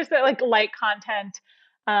 right? But just like light content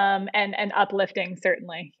and uplifting,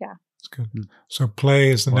 certainly. Yeah. That's good. So play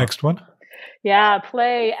is the next one. Yeah,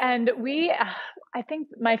 play. And I think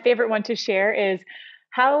my favorite one to share is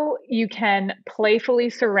how you can playfully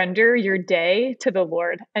surrender your day to the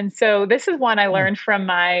Lord. And so this is one I learned from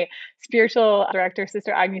my spiritual director,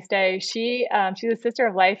 Sister Agnes Day. She's a sister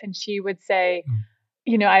of life, and she would say,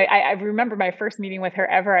 I remember my first meeting with her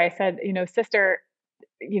ever. I said, sister,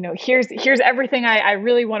 here's everything I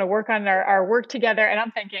really want to work on our work together. And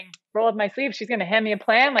I'm thinking, roll up my sleeves. She's going to hand me a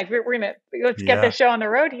plan. Like let's get this show on the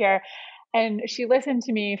road here. And she listened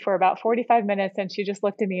to me for about 45 minutes, and she just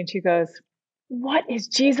looked at me and she goes, what is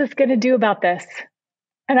Jesus going to do about this?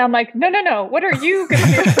 And I'm like, no. What are you going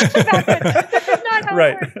to do about this? This is not how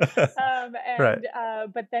it works.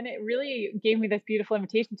 But then it really gave me this beautiful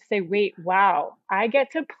invitation to say, wait, wow, I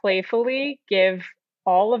get to playfully give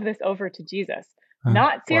all of this over to Jesus,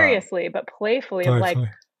 not seriously, but playfully. Of like,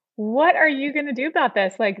 what are you going to do about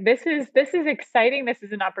this? Like, this is exciting. This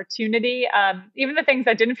is an opportunity. Even the things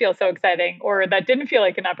that didn't feel so exciting or that didn't feel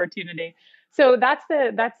like an opportunity. So that's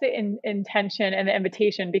the intention and the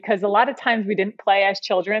invitation, because a lot of times we didn't play as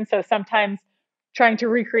children. So sometimes trying to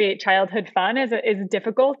recreate childhood fun is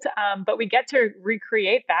difficult, but we get to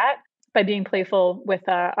recreate that by being playful with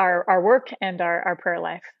our work and our prayer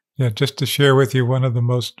life. Yeah, just to share with you, one of the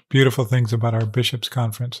most beautiful things about our bishops'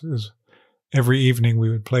 conference is every evening we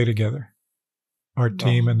would play together, our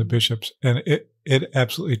team and the bishops, and it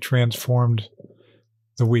absolutely transformed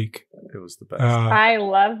the week. It was the best. I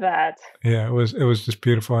love that. Yeah, it was just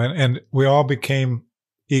beautiful, and we all became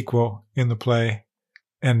equal in the play,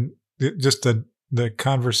 and just the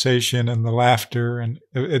conversation and the laughter, and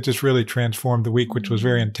it just really transformed the week, which was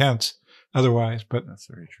very intense otherwise, but that's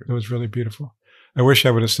very true. It was really beautiful. I wish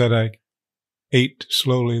I would have said I ate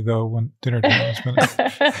slowly, though, when dinner time was finished.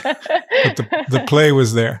 But the play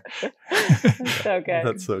was there. So good.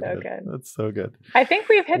 That's so good. That's so good. I think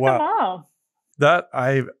we've hit them all. That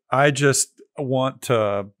I just want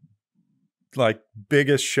to, like,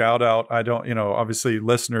 biggest shout out. I don't, obviously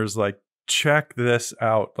listeners, like, check this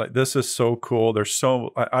out. Like, this is so cool. There's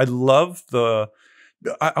I love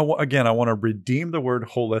I want to redeem the word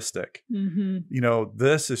holistic. Mm-hmm.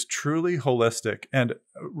 This is truly holistic. And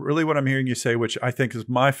really what I'm hearing you say, which I think is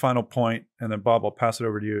my final point, and then Bob, I'll pass it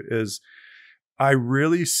over to you, is I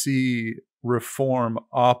really see Reform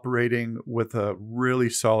operating with a really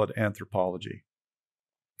solid anthropology.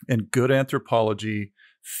 And good anthropology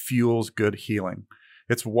fuels good healing.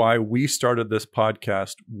 It's why we started this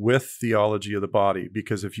podcast with theology of the body,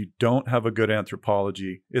 because if you don't have a good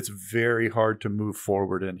anthropology, it's very hard to move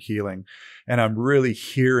forward in healing. And I'm really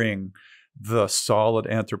hearing the solid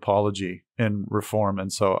anthropology in Reform.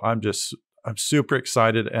 And so I'm super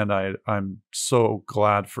excited, and I'm so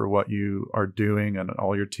glad for what you are doing and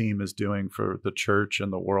all your team is doing for the church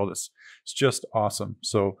and the world. It's just awesome.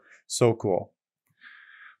 So cool.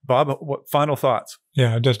 Bob, what final thoughts?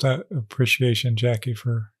 Yeah, just appreciation, Jackie,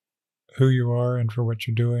 for who you are and for what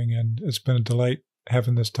you're doing. And it's been a delight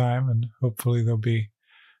having this time, and hopefully there'll be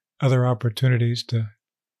other opportunities to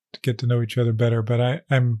get to know each other better. But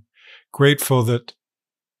I'm grateful that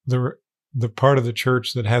the part of the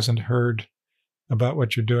church that hasn't heard about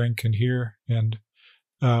what you're doing can hear. And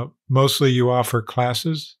mostly you offer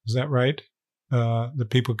classes, is that right? That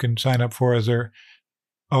people can sign up for. Is there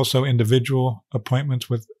also individual appointments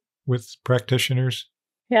with practitioners?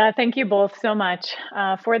 Yeah, thank you both so much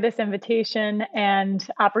for this invitation and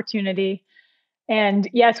opportunity. And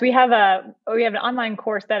yes, we have an online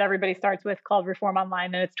course that everybody starts with called Reform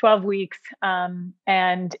Online, and it's 12 weeks.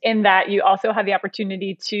 And in that, you also have the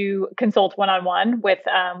opportunity to consult one-on-one with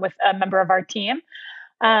a member of our team.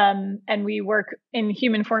 And we work in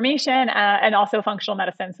human formation and also functional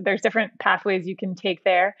medicine. So there's different pathways you can take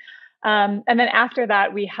there. And then after that,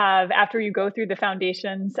 after you go through the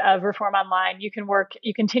foundations of Reform Online, you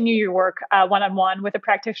continue your work one-on-one with a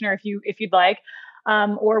practitioner if you'd like.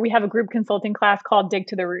 Or we have a group consulting class called Dig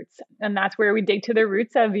to the Roots. And that's where we dig to the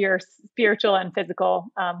roots of your spiritual and physical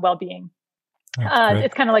well-being.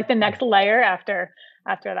 It's kind of like the next layer after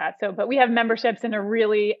that. But we have memberships in a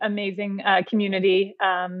really amazing community.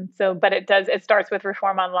 But it starts with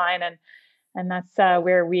Reform Online, and that's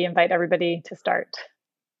where we invite everybody to start.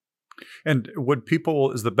 And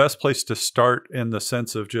is the best place to start in the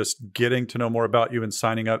sense of just getting to know more about you and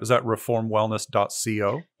signing up? Is that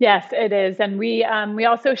reformwellness.co? Yes, it is. And we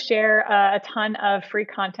also share a ton of free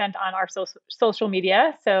content on our social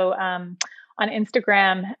media. So on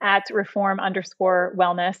Instagram at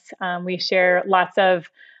reform_wellness, we share lots of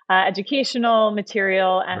educational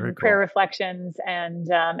material and prayer reflections, and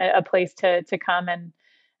a place to come and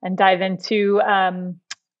dive into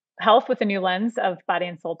health with a new lens of body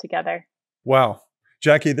and soul together. Wow.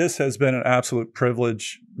 Jackie, this has been an absolute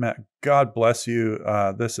privilege. Matt, God bless you.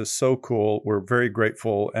 This is so cool. We're very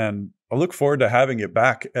grateful, and I look forward to having you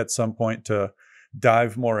back at some point to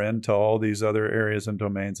dive more into all these other areas and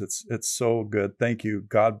domains. It's so good. Thank you.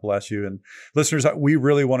 God bless you. And listeners, we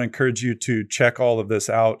really want to encourage you to check all of this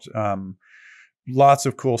out. Lots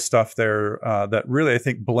of cool stuff there that really, I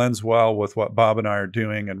think, blends well with what Bob and I are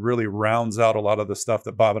doing and really rounds out a lot of the stuff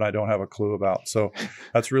that Bob and I don't have a clue about. So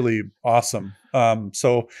that's really awesome.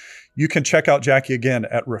 So you can check out Jackie again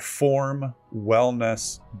at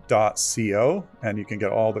reformwellness.co, and you can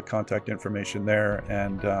get all the contact information there.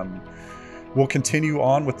 And we'll continue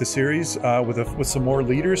on with the series with some more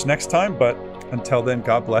leaders next time. But until then,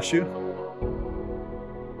 God bless you.